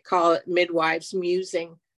 but I call it midwives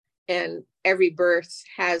musing. And every birth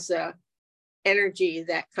has a energy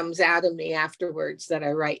that comes out of me afterwards that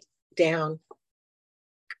I write down.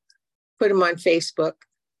 Put them on Facebook.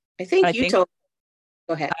 I think you told me.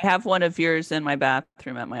 Go ahead. I have one of yours in my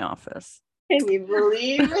bathroom at my office. Can you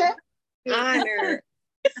believe it? Honor.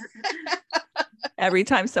 Every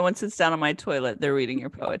time someone sits down on my toilet, they're reading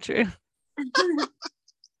your poetry.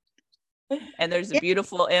 And there's a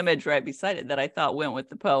beautiful image right beside it that I thought went with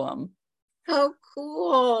the poem. Oh,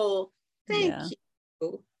 cool. Thank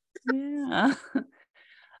you. Yeah.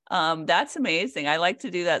 That's amazing. I like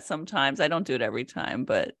to do that sometimes. I don't do it every time,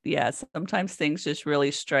 but yeah, sometimes things just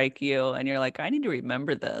really strike you and you're like, I need to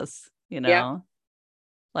remember this, Yeah.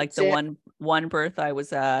 Like That's the one birth I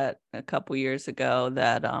was at a couple years ago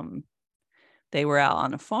that they were out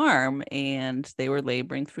on a farm and they were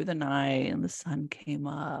laboring through the night and the sun came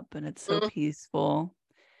up and it's so peaceful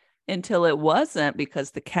until it wasn't,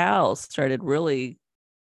 because the cows started really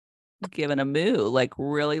giving a moo, like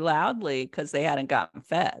really loudly, because they hadn't gotten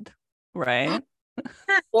fed, right?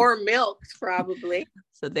 Or milked, probably.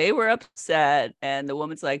 So they were upset, and the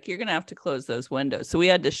woman's like, you're gonna have to close those windows. So we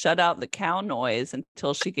had to shut out the cow noise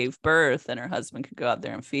until she gave birth and her husband could go out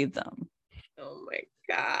there and feed them. Oh my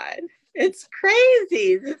God. It's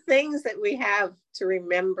crazy, the things that we have to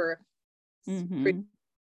remember.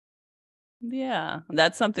 Yeah,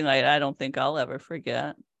 that's something I don't think I'll ever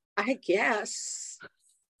forget. I guess.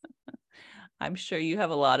 I'm sure you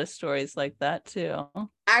have a lot of stories like that too.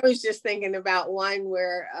 I was just thinking about one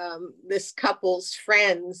where this couple's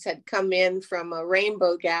friends had come in from a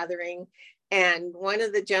rainbow gathering, and one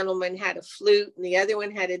of the gentlemen had a flute and the other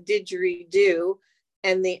one had a didgeridoo.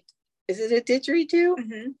 And is it a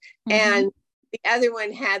didgeridoo? And the other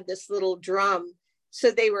one had this little drum. So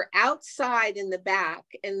they were outside in the back,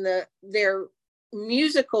 and their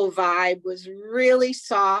musical vibe was really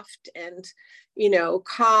soft and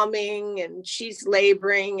calming, and she's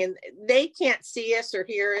laboring and they can't see us or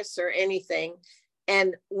hear us or anything.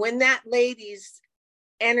 And when that lady's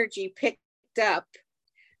energy picked up,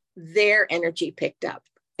 their energy picked up,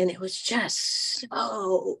 and it was just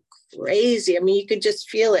so crazy. I mean, you could just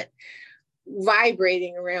feel it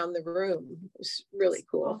vibrating around the room. It was really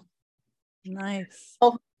cool. Nice.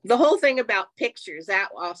 Oh, the whole thing about pictures, that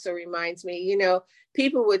also reminds me,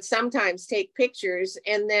 people would sometimes take pictures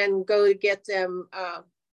and then go to get them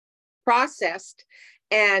processed,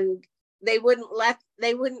 and they wouldn't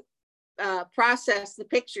process the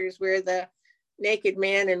pictures where the naked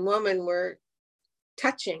man and woman were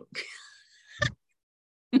touching.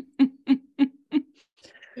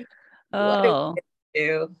 Oh,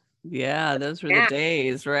 do? Yeah, those were the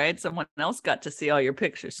days, right? Someone else got to see all your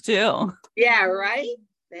pictures too. Yeah, right.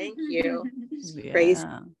 Thank you. Yeah. Crazy.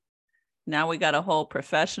 Now we got a whole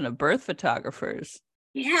profession of birth photographers.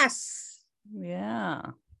 Yes.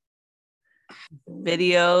 Yeah.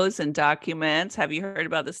 Videos and documents. Have you heard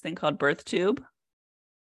about this thing called BirthTube?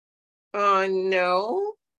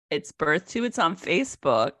 No. It's BirthTube. It's on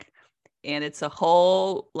Facebook, and it's a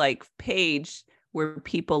whole page where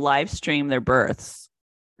people live stream their births.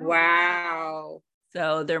 Wow.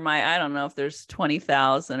 So I don't know if there's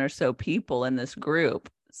 20,000 or so people in this group.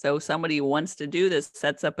 So somebody who wants to do this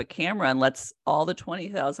sets up a camera and lets all the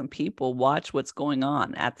 20,000 people watch what's going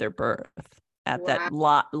on at their birth at that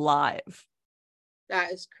live.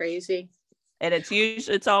 That is crazy. And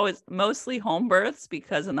it's always mostly home births,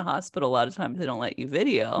 because in the hospital, a lot of times they don't let you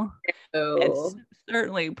video. Oh. It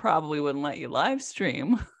certainly probably wouldn't let you live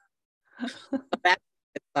stream. That's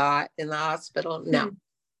a thought in the hospital. No.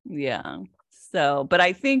 Yeah. So, but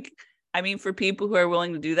I think, for people who are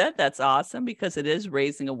willing to do that, that's awesome, because it is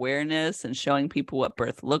raising awareness and showing people what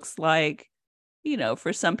birth looks like.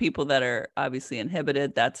 For some people that are obviously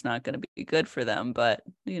inhibited, that's not going to be good for them, but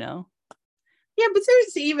Yeah, but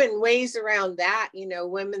there's even ways around that.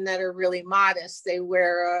 Women that are really modest, they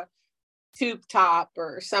wear a tube top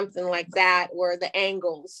or something like that, or the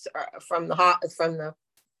angles from the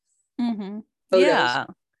yeah.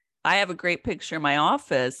 I have a great picture in my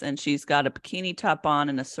office, and she's got a bikini top on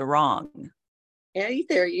and a sarong. Yeah,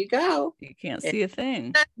 there you go. You can't see a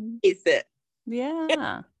thing. Is it?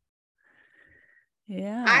 Yeah.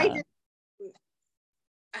 Yeah.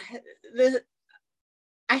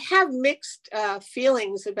 I have mixed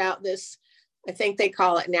feelings about this. I think they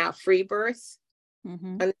call it now free birth.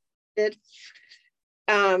 There's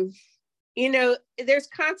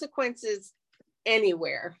consequences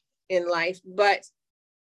anywhere in life, but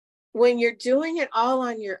when you're doing it all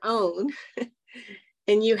on your own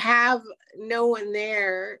and you have no one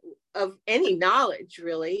there of any knowledge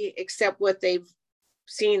really, except what they've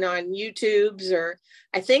seen on YouTube's, or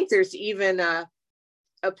I think there's even a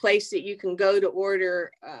place that you can go to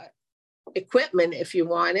order equipment if you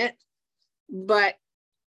want it. But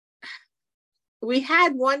we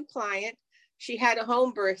had one client, she had a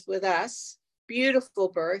home birth with us, beautiful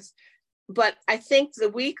birth. But I think the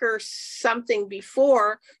week or something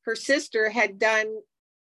before, her sister had done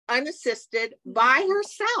unassisted by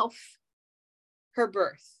herself. her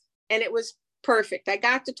birth, and it was perfect. I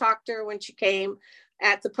got to talk to her when she came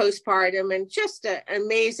at the postpartum, and just an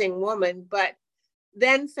amazing woman. But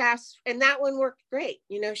then and that one worked great.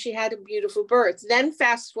 You know, she had a beautiful birth. Then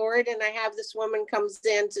fast forward, and I have this woman comes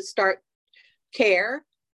in to start care,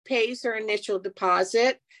 pays her initial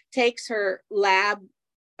deposit, takes her lab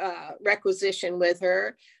requisition with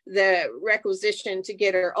her, the requisition to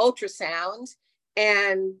get her ultrasound,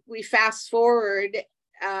 and we fast forward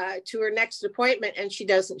to her next appointment, and she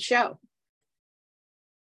doesn't show.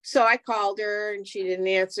 So I called her, and she didn't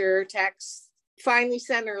answer her text. Finally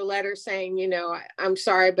sent her a letter saying, you know, I'm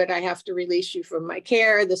sorry, but I have to release you from my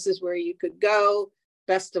care. This is where you could go.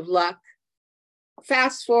 Best of luck.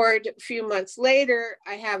 Fast forward a few months later,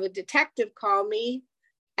 I have a detective call me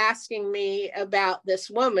asking me about this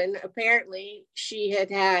woman. Apparently, she had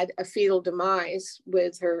had a fetal demise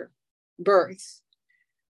with her birth.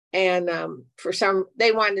 And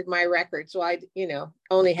they wanted my record. So I, you know,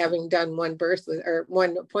 only having done one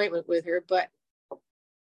appointment with her, but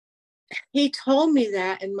he told me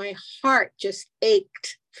that, and my heart just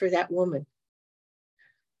ached for that woman.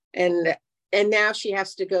 And now she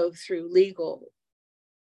has to go through legal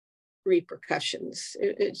repercussions.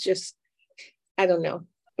 It's just, I don't know.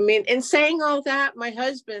 I mean, in saying all that, my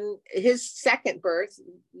husband, his second birth,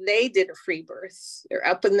 they did a free birth. They're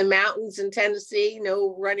up in the mountains in Tennessee,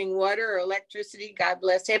 no running water or electricity. God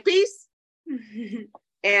bless hippies.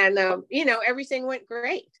 And, you know, everything went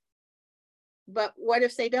great. But what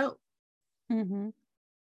if they don't? Mm-hmm.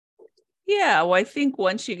 Yeah, well, I think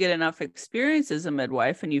once you get enough experience as a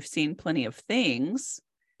midwife and you've seen plenty of things,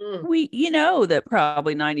 you know that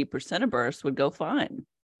probably 90% of births would go fine,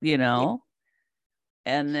 you know,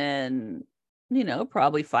 and then, you know,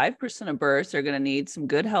 probably 5% of births are going to need some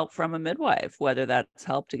good help from a midwife, whether that's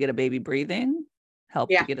help to get a baby breathing, help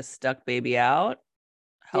to get a stuck baby out,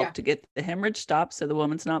 help to get the hemorrhage stopped so the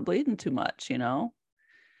woman's not bleeding too much, you know.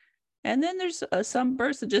 And then there's some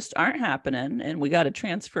births that just aren't happening, and we got to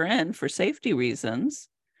transfer in for safety reasons.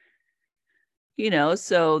 You know,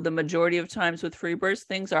 so the majority of times with free births,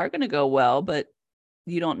 things are going to go well, but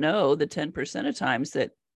you don't know the 10% of times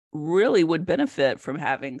that really would benefit from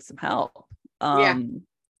having some help.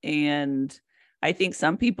 And I think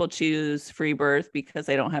some people choose free birth because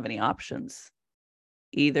they don't have any options.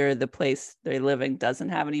 Either the place they're living doesn't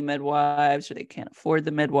have any midwives, or they can't afford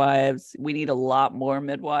the midwives. We need a lot more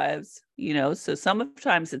midwives, you know, so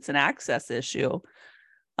sometimes it's an access issue.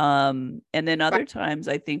 And then other times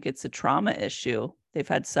I think it's a trauma issue. They've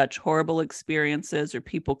had such horrible experiences, or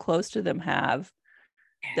people close to them have,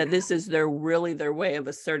 that this is their way of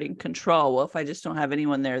asserting control. Well, if I just don't have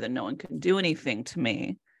anyone there, then no one can do anything to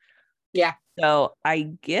me. Yeah. So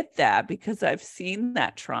I get that because I've seen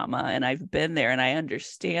that trauma and I've been there and I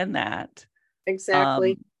understand that.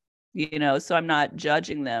 Exactly. You know, so I'm not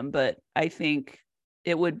judging them, but I think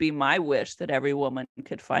it would be my wish that every woman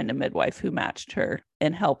could find a midwife who matched her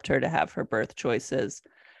and helped her to have her birth choices.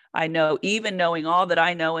 I know, even knowing all that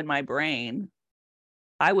I know in my brain,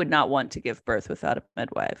 I would not want to give birth without a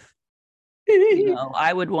midwife. You know,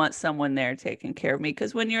 I would want someone there taking care of me,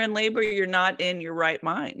 because when you're in labor, you're not in your right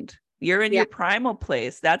mind. You're in your primal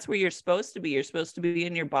place. That's where you're supposed to be. You're supposed to be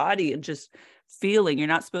in your body and just feeling. You're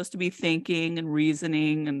not supposed to be thinking and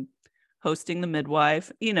reasoning and hosting the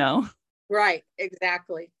midwife, you know. Right.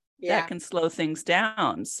 Exactly. Yeah. That can slow things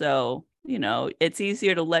down. So, you know, it's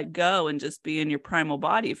easier to let go and just be in your primal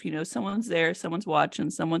body. If you know someone's there, someone's watching,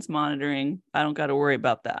 someone's monitoring, I don't got to worry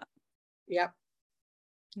about that. Yep.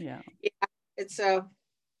 Yeah. Yeah. It's a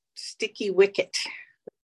sticky wicket.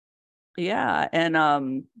 Yeah. And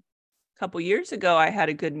a couple years ago, I had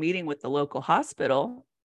a good meeting with the local hospital.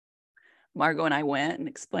 Margot and I went and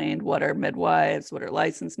explained what are midwives, what are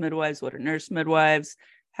licensed midwives, what are nurse midwives,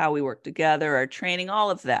 how we work together, our training, all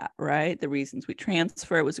of that, right? The reasons we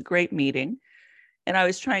transfer. It was a great meeting. And I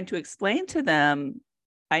was trying to explain to them,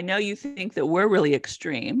 I know you think that we're really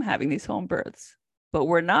extreme having these home births, but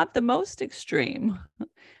we're not the most extreme.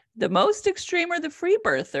 The most extreme are the free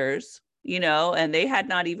birthers, you know, and they had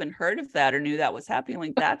not even heard of that or knew that was happening.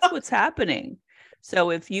 Like, that's what's happening.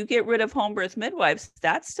 So if you get rid of home birth midwives,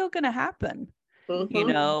 that's still going to happen. Mm-hmm. You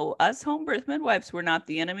know, us home birth midwives, we're not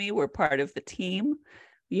the enemy. We're part of the team,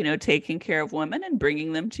 you know, taking care of women and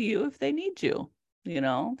bringing them to you if they need you, you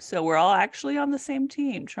know. So we're all actually on the same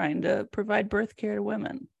team trying to provide birth care to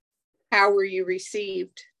women. How were you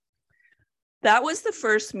received? That was the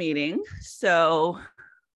first meeting. So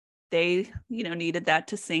they, you know, needed that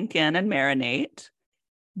to sink in and marinate.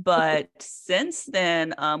 But since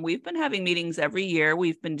then, we've been having meetings every year.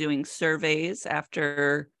 We've been doing surveys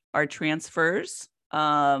after our transfers.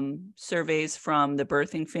 surveys from the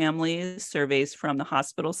birthing families, surveys from the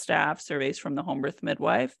hospital staff, surveys from the home birth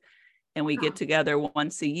midwife. And we get together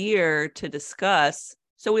once a year to discuss.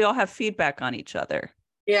 So we all have feedback on each other.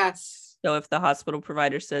 Yes. So if the hospital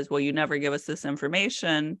provider says, well, you never give us this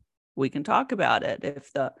information, we can talk about it.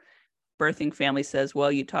 If the birthing family says,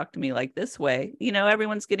 well, you talk to me like this way,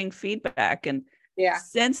 everyone's getting feedback. And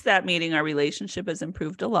since that meeting, our relationship has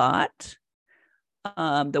improved a lot.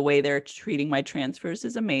 The way they're treating my transfers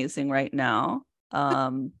is amazing right now.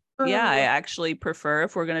 I actually prefer,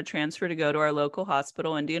 if we're going to transfer, to go to our local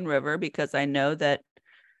hospital, Indian River, because I know that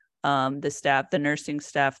the nursing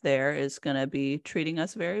staff there is going to be treating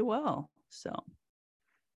us very well. So,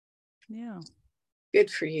 yeah.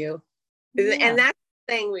 Good for you. Yeah. And that's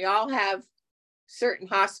the thing. We all have certain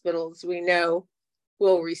hospitals we know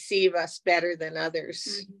will receive us better than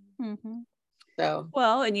others. Mm-hmm. So,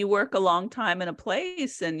 well, and you work a long time in a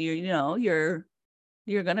place, and you're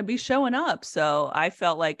going to be showing up. So I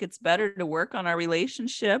felt like it's better to work on our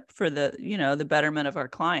relationship for the betterment of our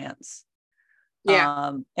clients.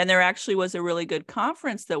 Yeah. And there actually was a really good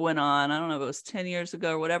conference that went on, I don't know if it was 10 years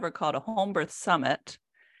ago or whatever, called a Home Birth Summit.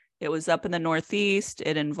 It was up in the Northeast.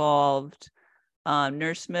 It involved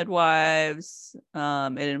nurse midwives.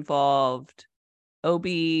 It involved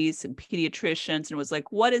OBs and pediatricians. And it was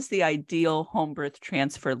like, what does the ideal home birth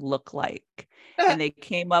transfer look like? And they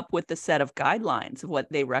came up with a set of guidelines of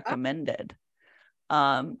what they recommended.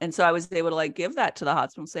 And so I was able to give that to the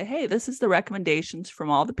hospital and say, hey, this is the recommendations from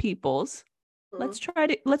all the peoples. Let's try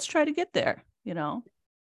to get there,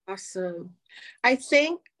 Awesome. I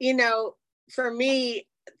think, for me,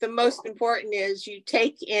 the most important is you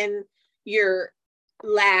take in your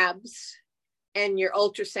labs and your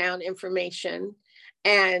ultrasound information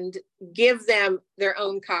and give them their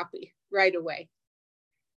own copy right away.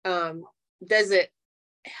 Does it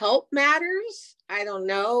help matters? I don't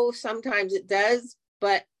know. Sometimes it does,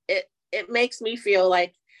 but it makes me feel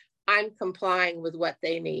like I'm complying with what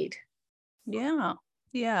they need. Yeah.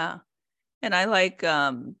 Yeah. And I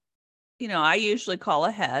I usually call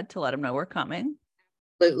ahead to let them know we're coming.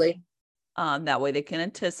 Absolutely. That way they can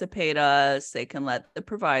anticipate us. They can let the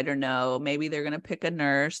provider know. Maybe they're going to pick a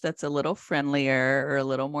nurse that's a little friendlier or a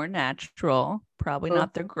little more natural. Probably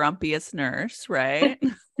not the grumpiest nurse, right?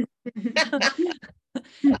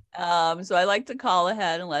 So I like to call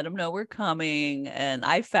ahead and let them know we're coming. And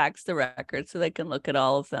I fax the records so they can look at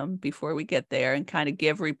all of them before we get there and kind of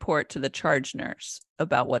give report to the charge nurse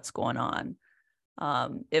about what's going on.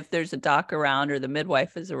 If there's a doc around or the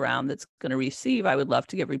midwife is around that's going to receive, I would love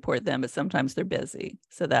to give report them, but sometimes they're busy.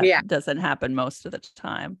 So that doesn't happen most of the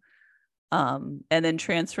time. And then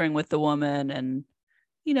transferring with the woman, and,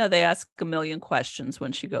 they ask a million questions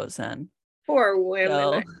when she goes in. Poor women.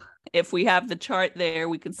 So if we have the chart there,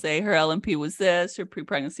 we can say her LMP was this, her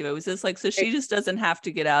pre-pregnancy weight was this. So she just doesn't have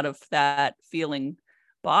to get out of that feeling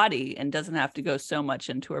body and doesn't have to go so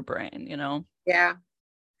much into her brain, Yeah.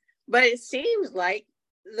 But it seems like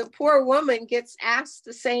the poor woman gets asked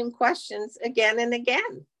the same questions again and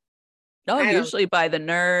again. Oh, usually by the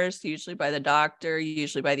nurse, usually by the doctor,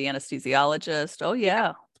 usually by the anesthesiologist. Oh,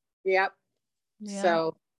 yeah. Yep. Yeah.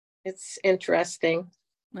 So it's interesting.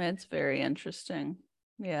 It's very interesting.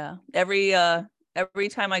 Yeah. Every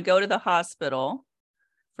time I go to the hospital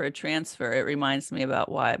for a transfer, it reminds me about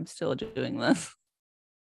why I'm still doing this.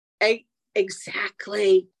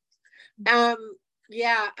 Exactly.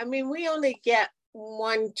 Yeah, I mean, we only get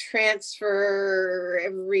one transfer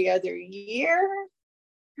every other year.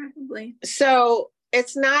 Probably. So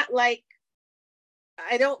it's not like,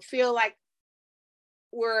 I don't feel like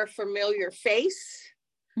we're a familiar face.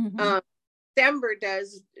 Mm-hmm. December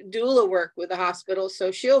does doula work with the hospital,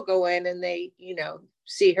 so she'll go in and they,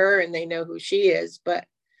 see her and they know who she is. But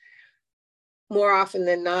more often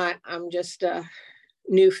than not, I'm just a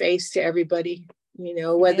new face to everybody,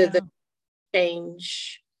 whether the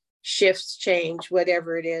shifts change,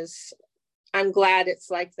 whatever it is. I'm glad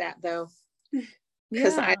it's like that, though,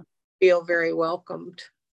 because I feel very welcomed.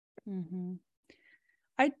 Mm-hmm.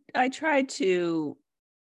 I try to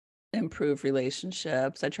improve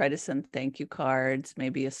relationships. I try to send thank you cards,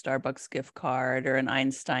 maybe a Starbucks gift card or an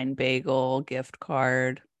Einstein bagel gift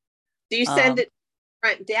card. Do you send it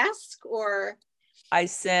front desk or? I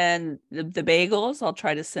send the bagels. I'll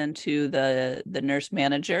try to send to the nurse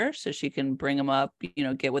manager so she can bring them up,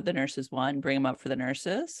 get what the nurses want, bring them up for the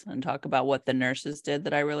nurses and talk about what the nurses did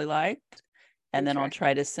that I really liked. And then I'll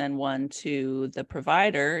try to send one to the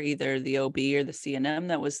provider, either the OB or the CNM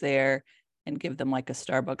that was there, and give them like a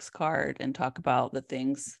Starbucks card and talk about the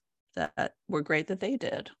things that were great that they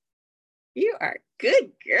did. You are a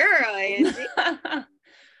good girl, Angie.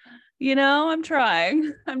 I'm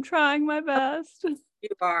trying. I'm trying my best.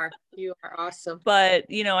 You are awesome. But,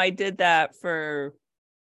 I did that for,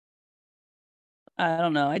 I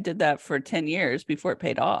don't know, I did that for 10 years before it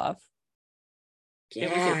paid off.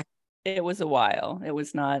 Yeah. It was a while. It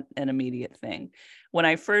was not an immediate thing. When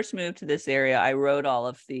I first moved to this area, I wrote all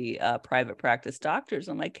of the private practice doctors.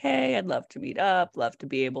 I'm like, hey, I'd love to meet up, love to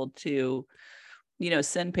be able to,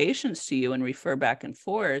 send patients to you and refer back and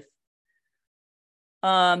forth.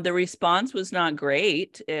 The response was not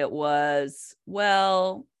great. It was,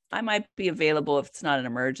 well, I might be available if it's not an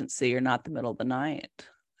emergency or not the middle of the night.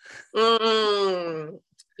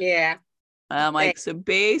 Yeah. I'm like, so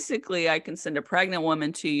basically I can send a pregnant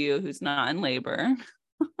woman to you who's not in labor.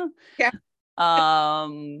 Yeah.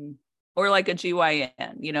 Or like a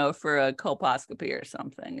GYN, for a colposcopy or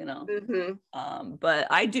something, But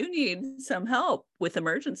I do need some help with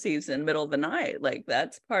emergencies in the middle of the night. Like,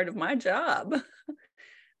 that's part of my job.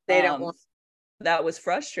 They don't want. That was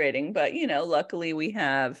frustrating, but luckily we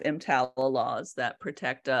have EMTALA laws that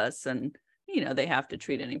protect us, and they have to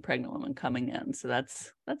treat any pregnant woman coming in. So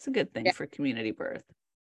that's a good thing for community birth.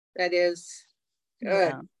 That is good.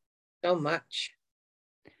 Yeah. So much.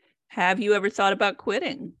 Have you ever thought about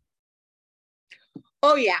quitting?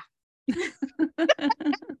 Oh, yeah.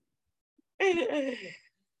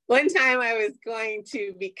 One time I was going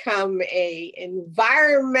to become a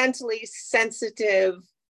environmentally sensitive,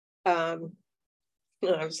 I'm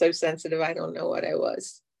so sensitive, I don't know what I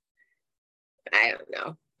was. I don't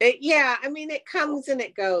know. It comes and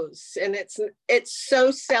it goes, and it's so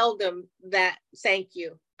seldom that thank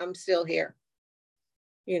you, I'm still here.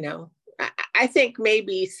 I think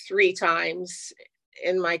maybe 3 times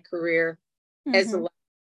in my career as a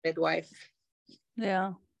midwife.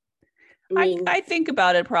 Yeah. I think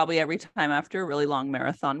about it probably every time after a really long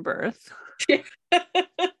marathon birth. They're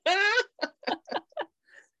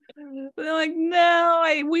like,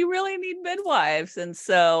 no, we really need midwives. And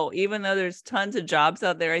so even though there's tons of jobs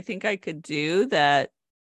out there, I think I could do that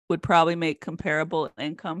would probably make comparable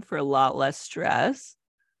income for a lot less stress.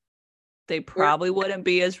 They probably wouldn't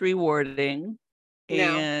be as rewarding,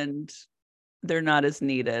 and they're not as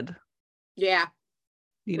needed. Yeah.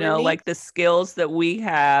 Like the skills that we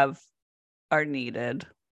have are needed.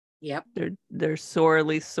 Yep. They're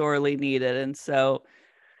sorely, sorely needed. And so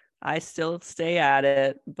I still stay at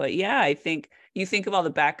it. But yeah, I think you think of all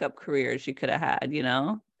the backup careers you could have had,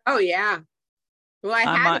 Oh, yeah. Well, I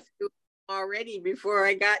had a few already before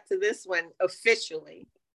I got to this one officially.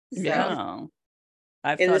 So. Yeah.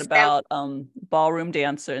 I've thought about ballroom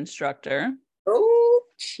dancer instructor. Oh,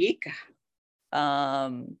 chica.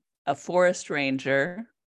 A forest ranger.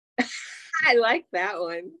 I like that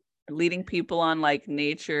one. Leading people on like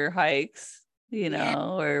nature hikes,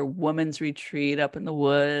 or women's retreat up in the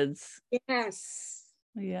woods. Yes.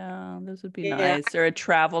 Yeah, those would be nice. Or a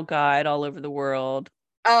travel guide all over the world.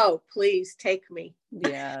 Oh, please take me.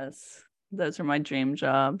 Yes. Those are my dream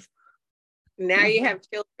jobs. Now you have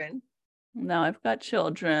children. Now I've got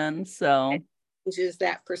children, so it changes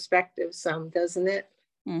that perspective some, doesn't it?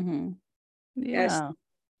 Mm-hmm. Yeah.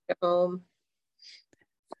 Yes. Home.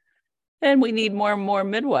 And we need more and more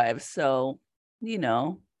midwives. So,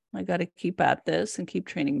 I got to keep at this and keep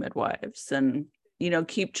training midwives and,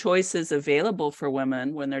 keep choices available for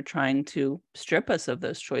women when they're trying to strip us of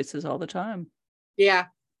those choices all the time. Yeah.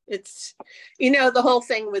 It's, the whole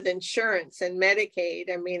thing with insurance and Medicaid.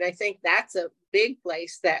 I think that's a big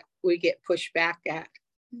place that we get pushed back at.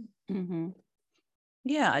 Mm-hmm.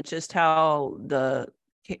 Yeah. Just how the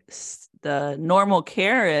normal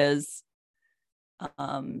care is,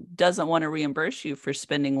 doesn't want to reimburse you for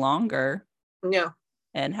spending longer. No.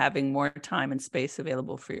 And having more time and space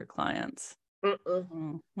available for your clients. It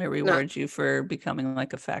rewards you for becoming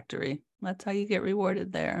like a factory. That's how you get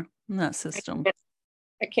rewarded there in that system.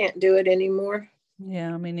 I can't do it anymore.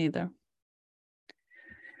 Yeah, me neither.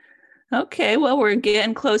 Okay, well, we're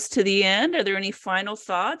getting close to the end. Are there any final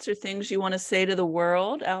thoughts or things you want to say to the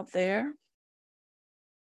world out there?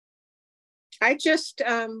 I just,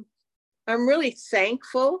 I'm really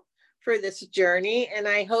thankful for this journey, and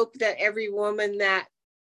I hope that every woman that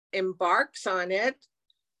embarks on it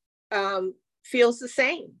feels the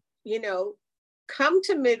same. Come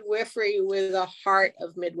to midwifery with a heart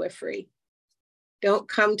of midwifery. Don't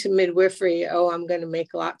come to midwifery, I'm going to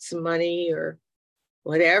make lots of money or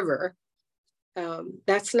whatever.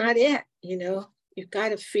 That's not it. You've got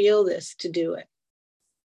to feel this to do it.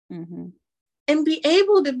 Mm-hmm. And be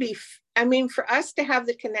able to be, for us to have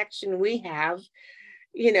the connection we have,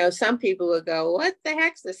 some people would go, what the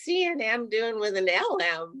heck's the CNM doing with an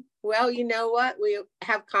LM? Well, you know what? We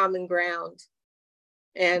have common ground.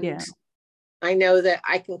 And I know that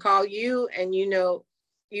I can call you, and you know,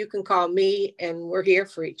 you can call me, and we're here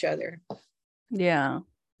for each other. Yeah.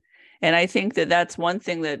 And I think that that's one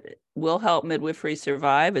thing that will help midwifery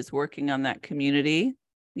survive, is working on that community,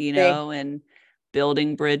 you know, and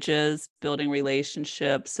building bridges, building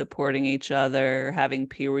relationships, supporting each other, having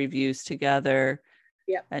peer reviews together,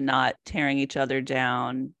 and not tearing each other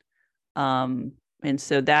down. And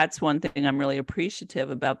so that's one thing I'm really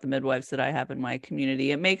appreciative about the midwives that I have in my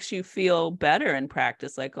community. It makes you feel better in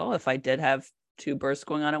practice. Like, oh, if I did have 2 births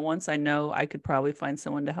going on at once, I know I could probably find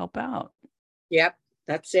someone to help out. Yep.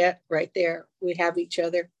 That's it right there. We have each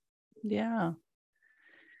other. Yeah.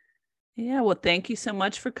 Yeah. Well, thank you so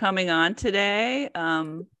much for coming on today.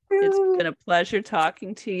 It's been a pleasure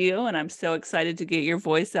talking to you, and I'm so excited to get your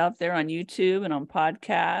voice out there on YouTube and on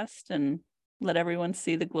podcast and let everyone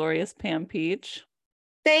see the glorious Pam Peach.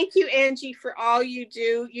 Thank you, Angie, for all you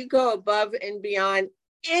do. You go above and beyond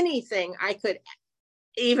anything I could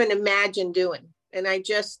even imagine doing. And I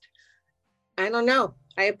don't know.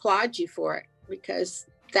 I applaud you for it, because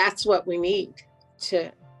that's what we need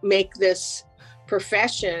to make this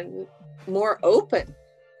profession more open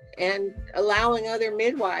and allowing other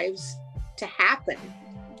midwives to happen.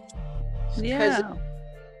 Yeah. Because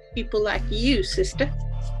people like you, sister.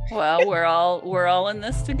 Well, we're all in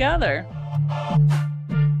this together.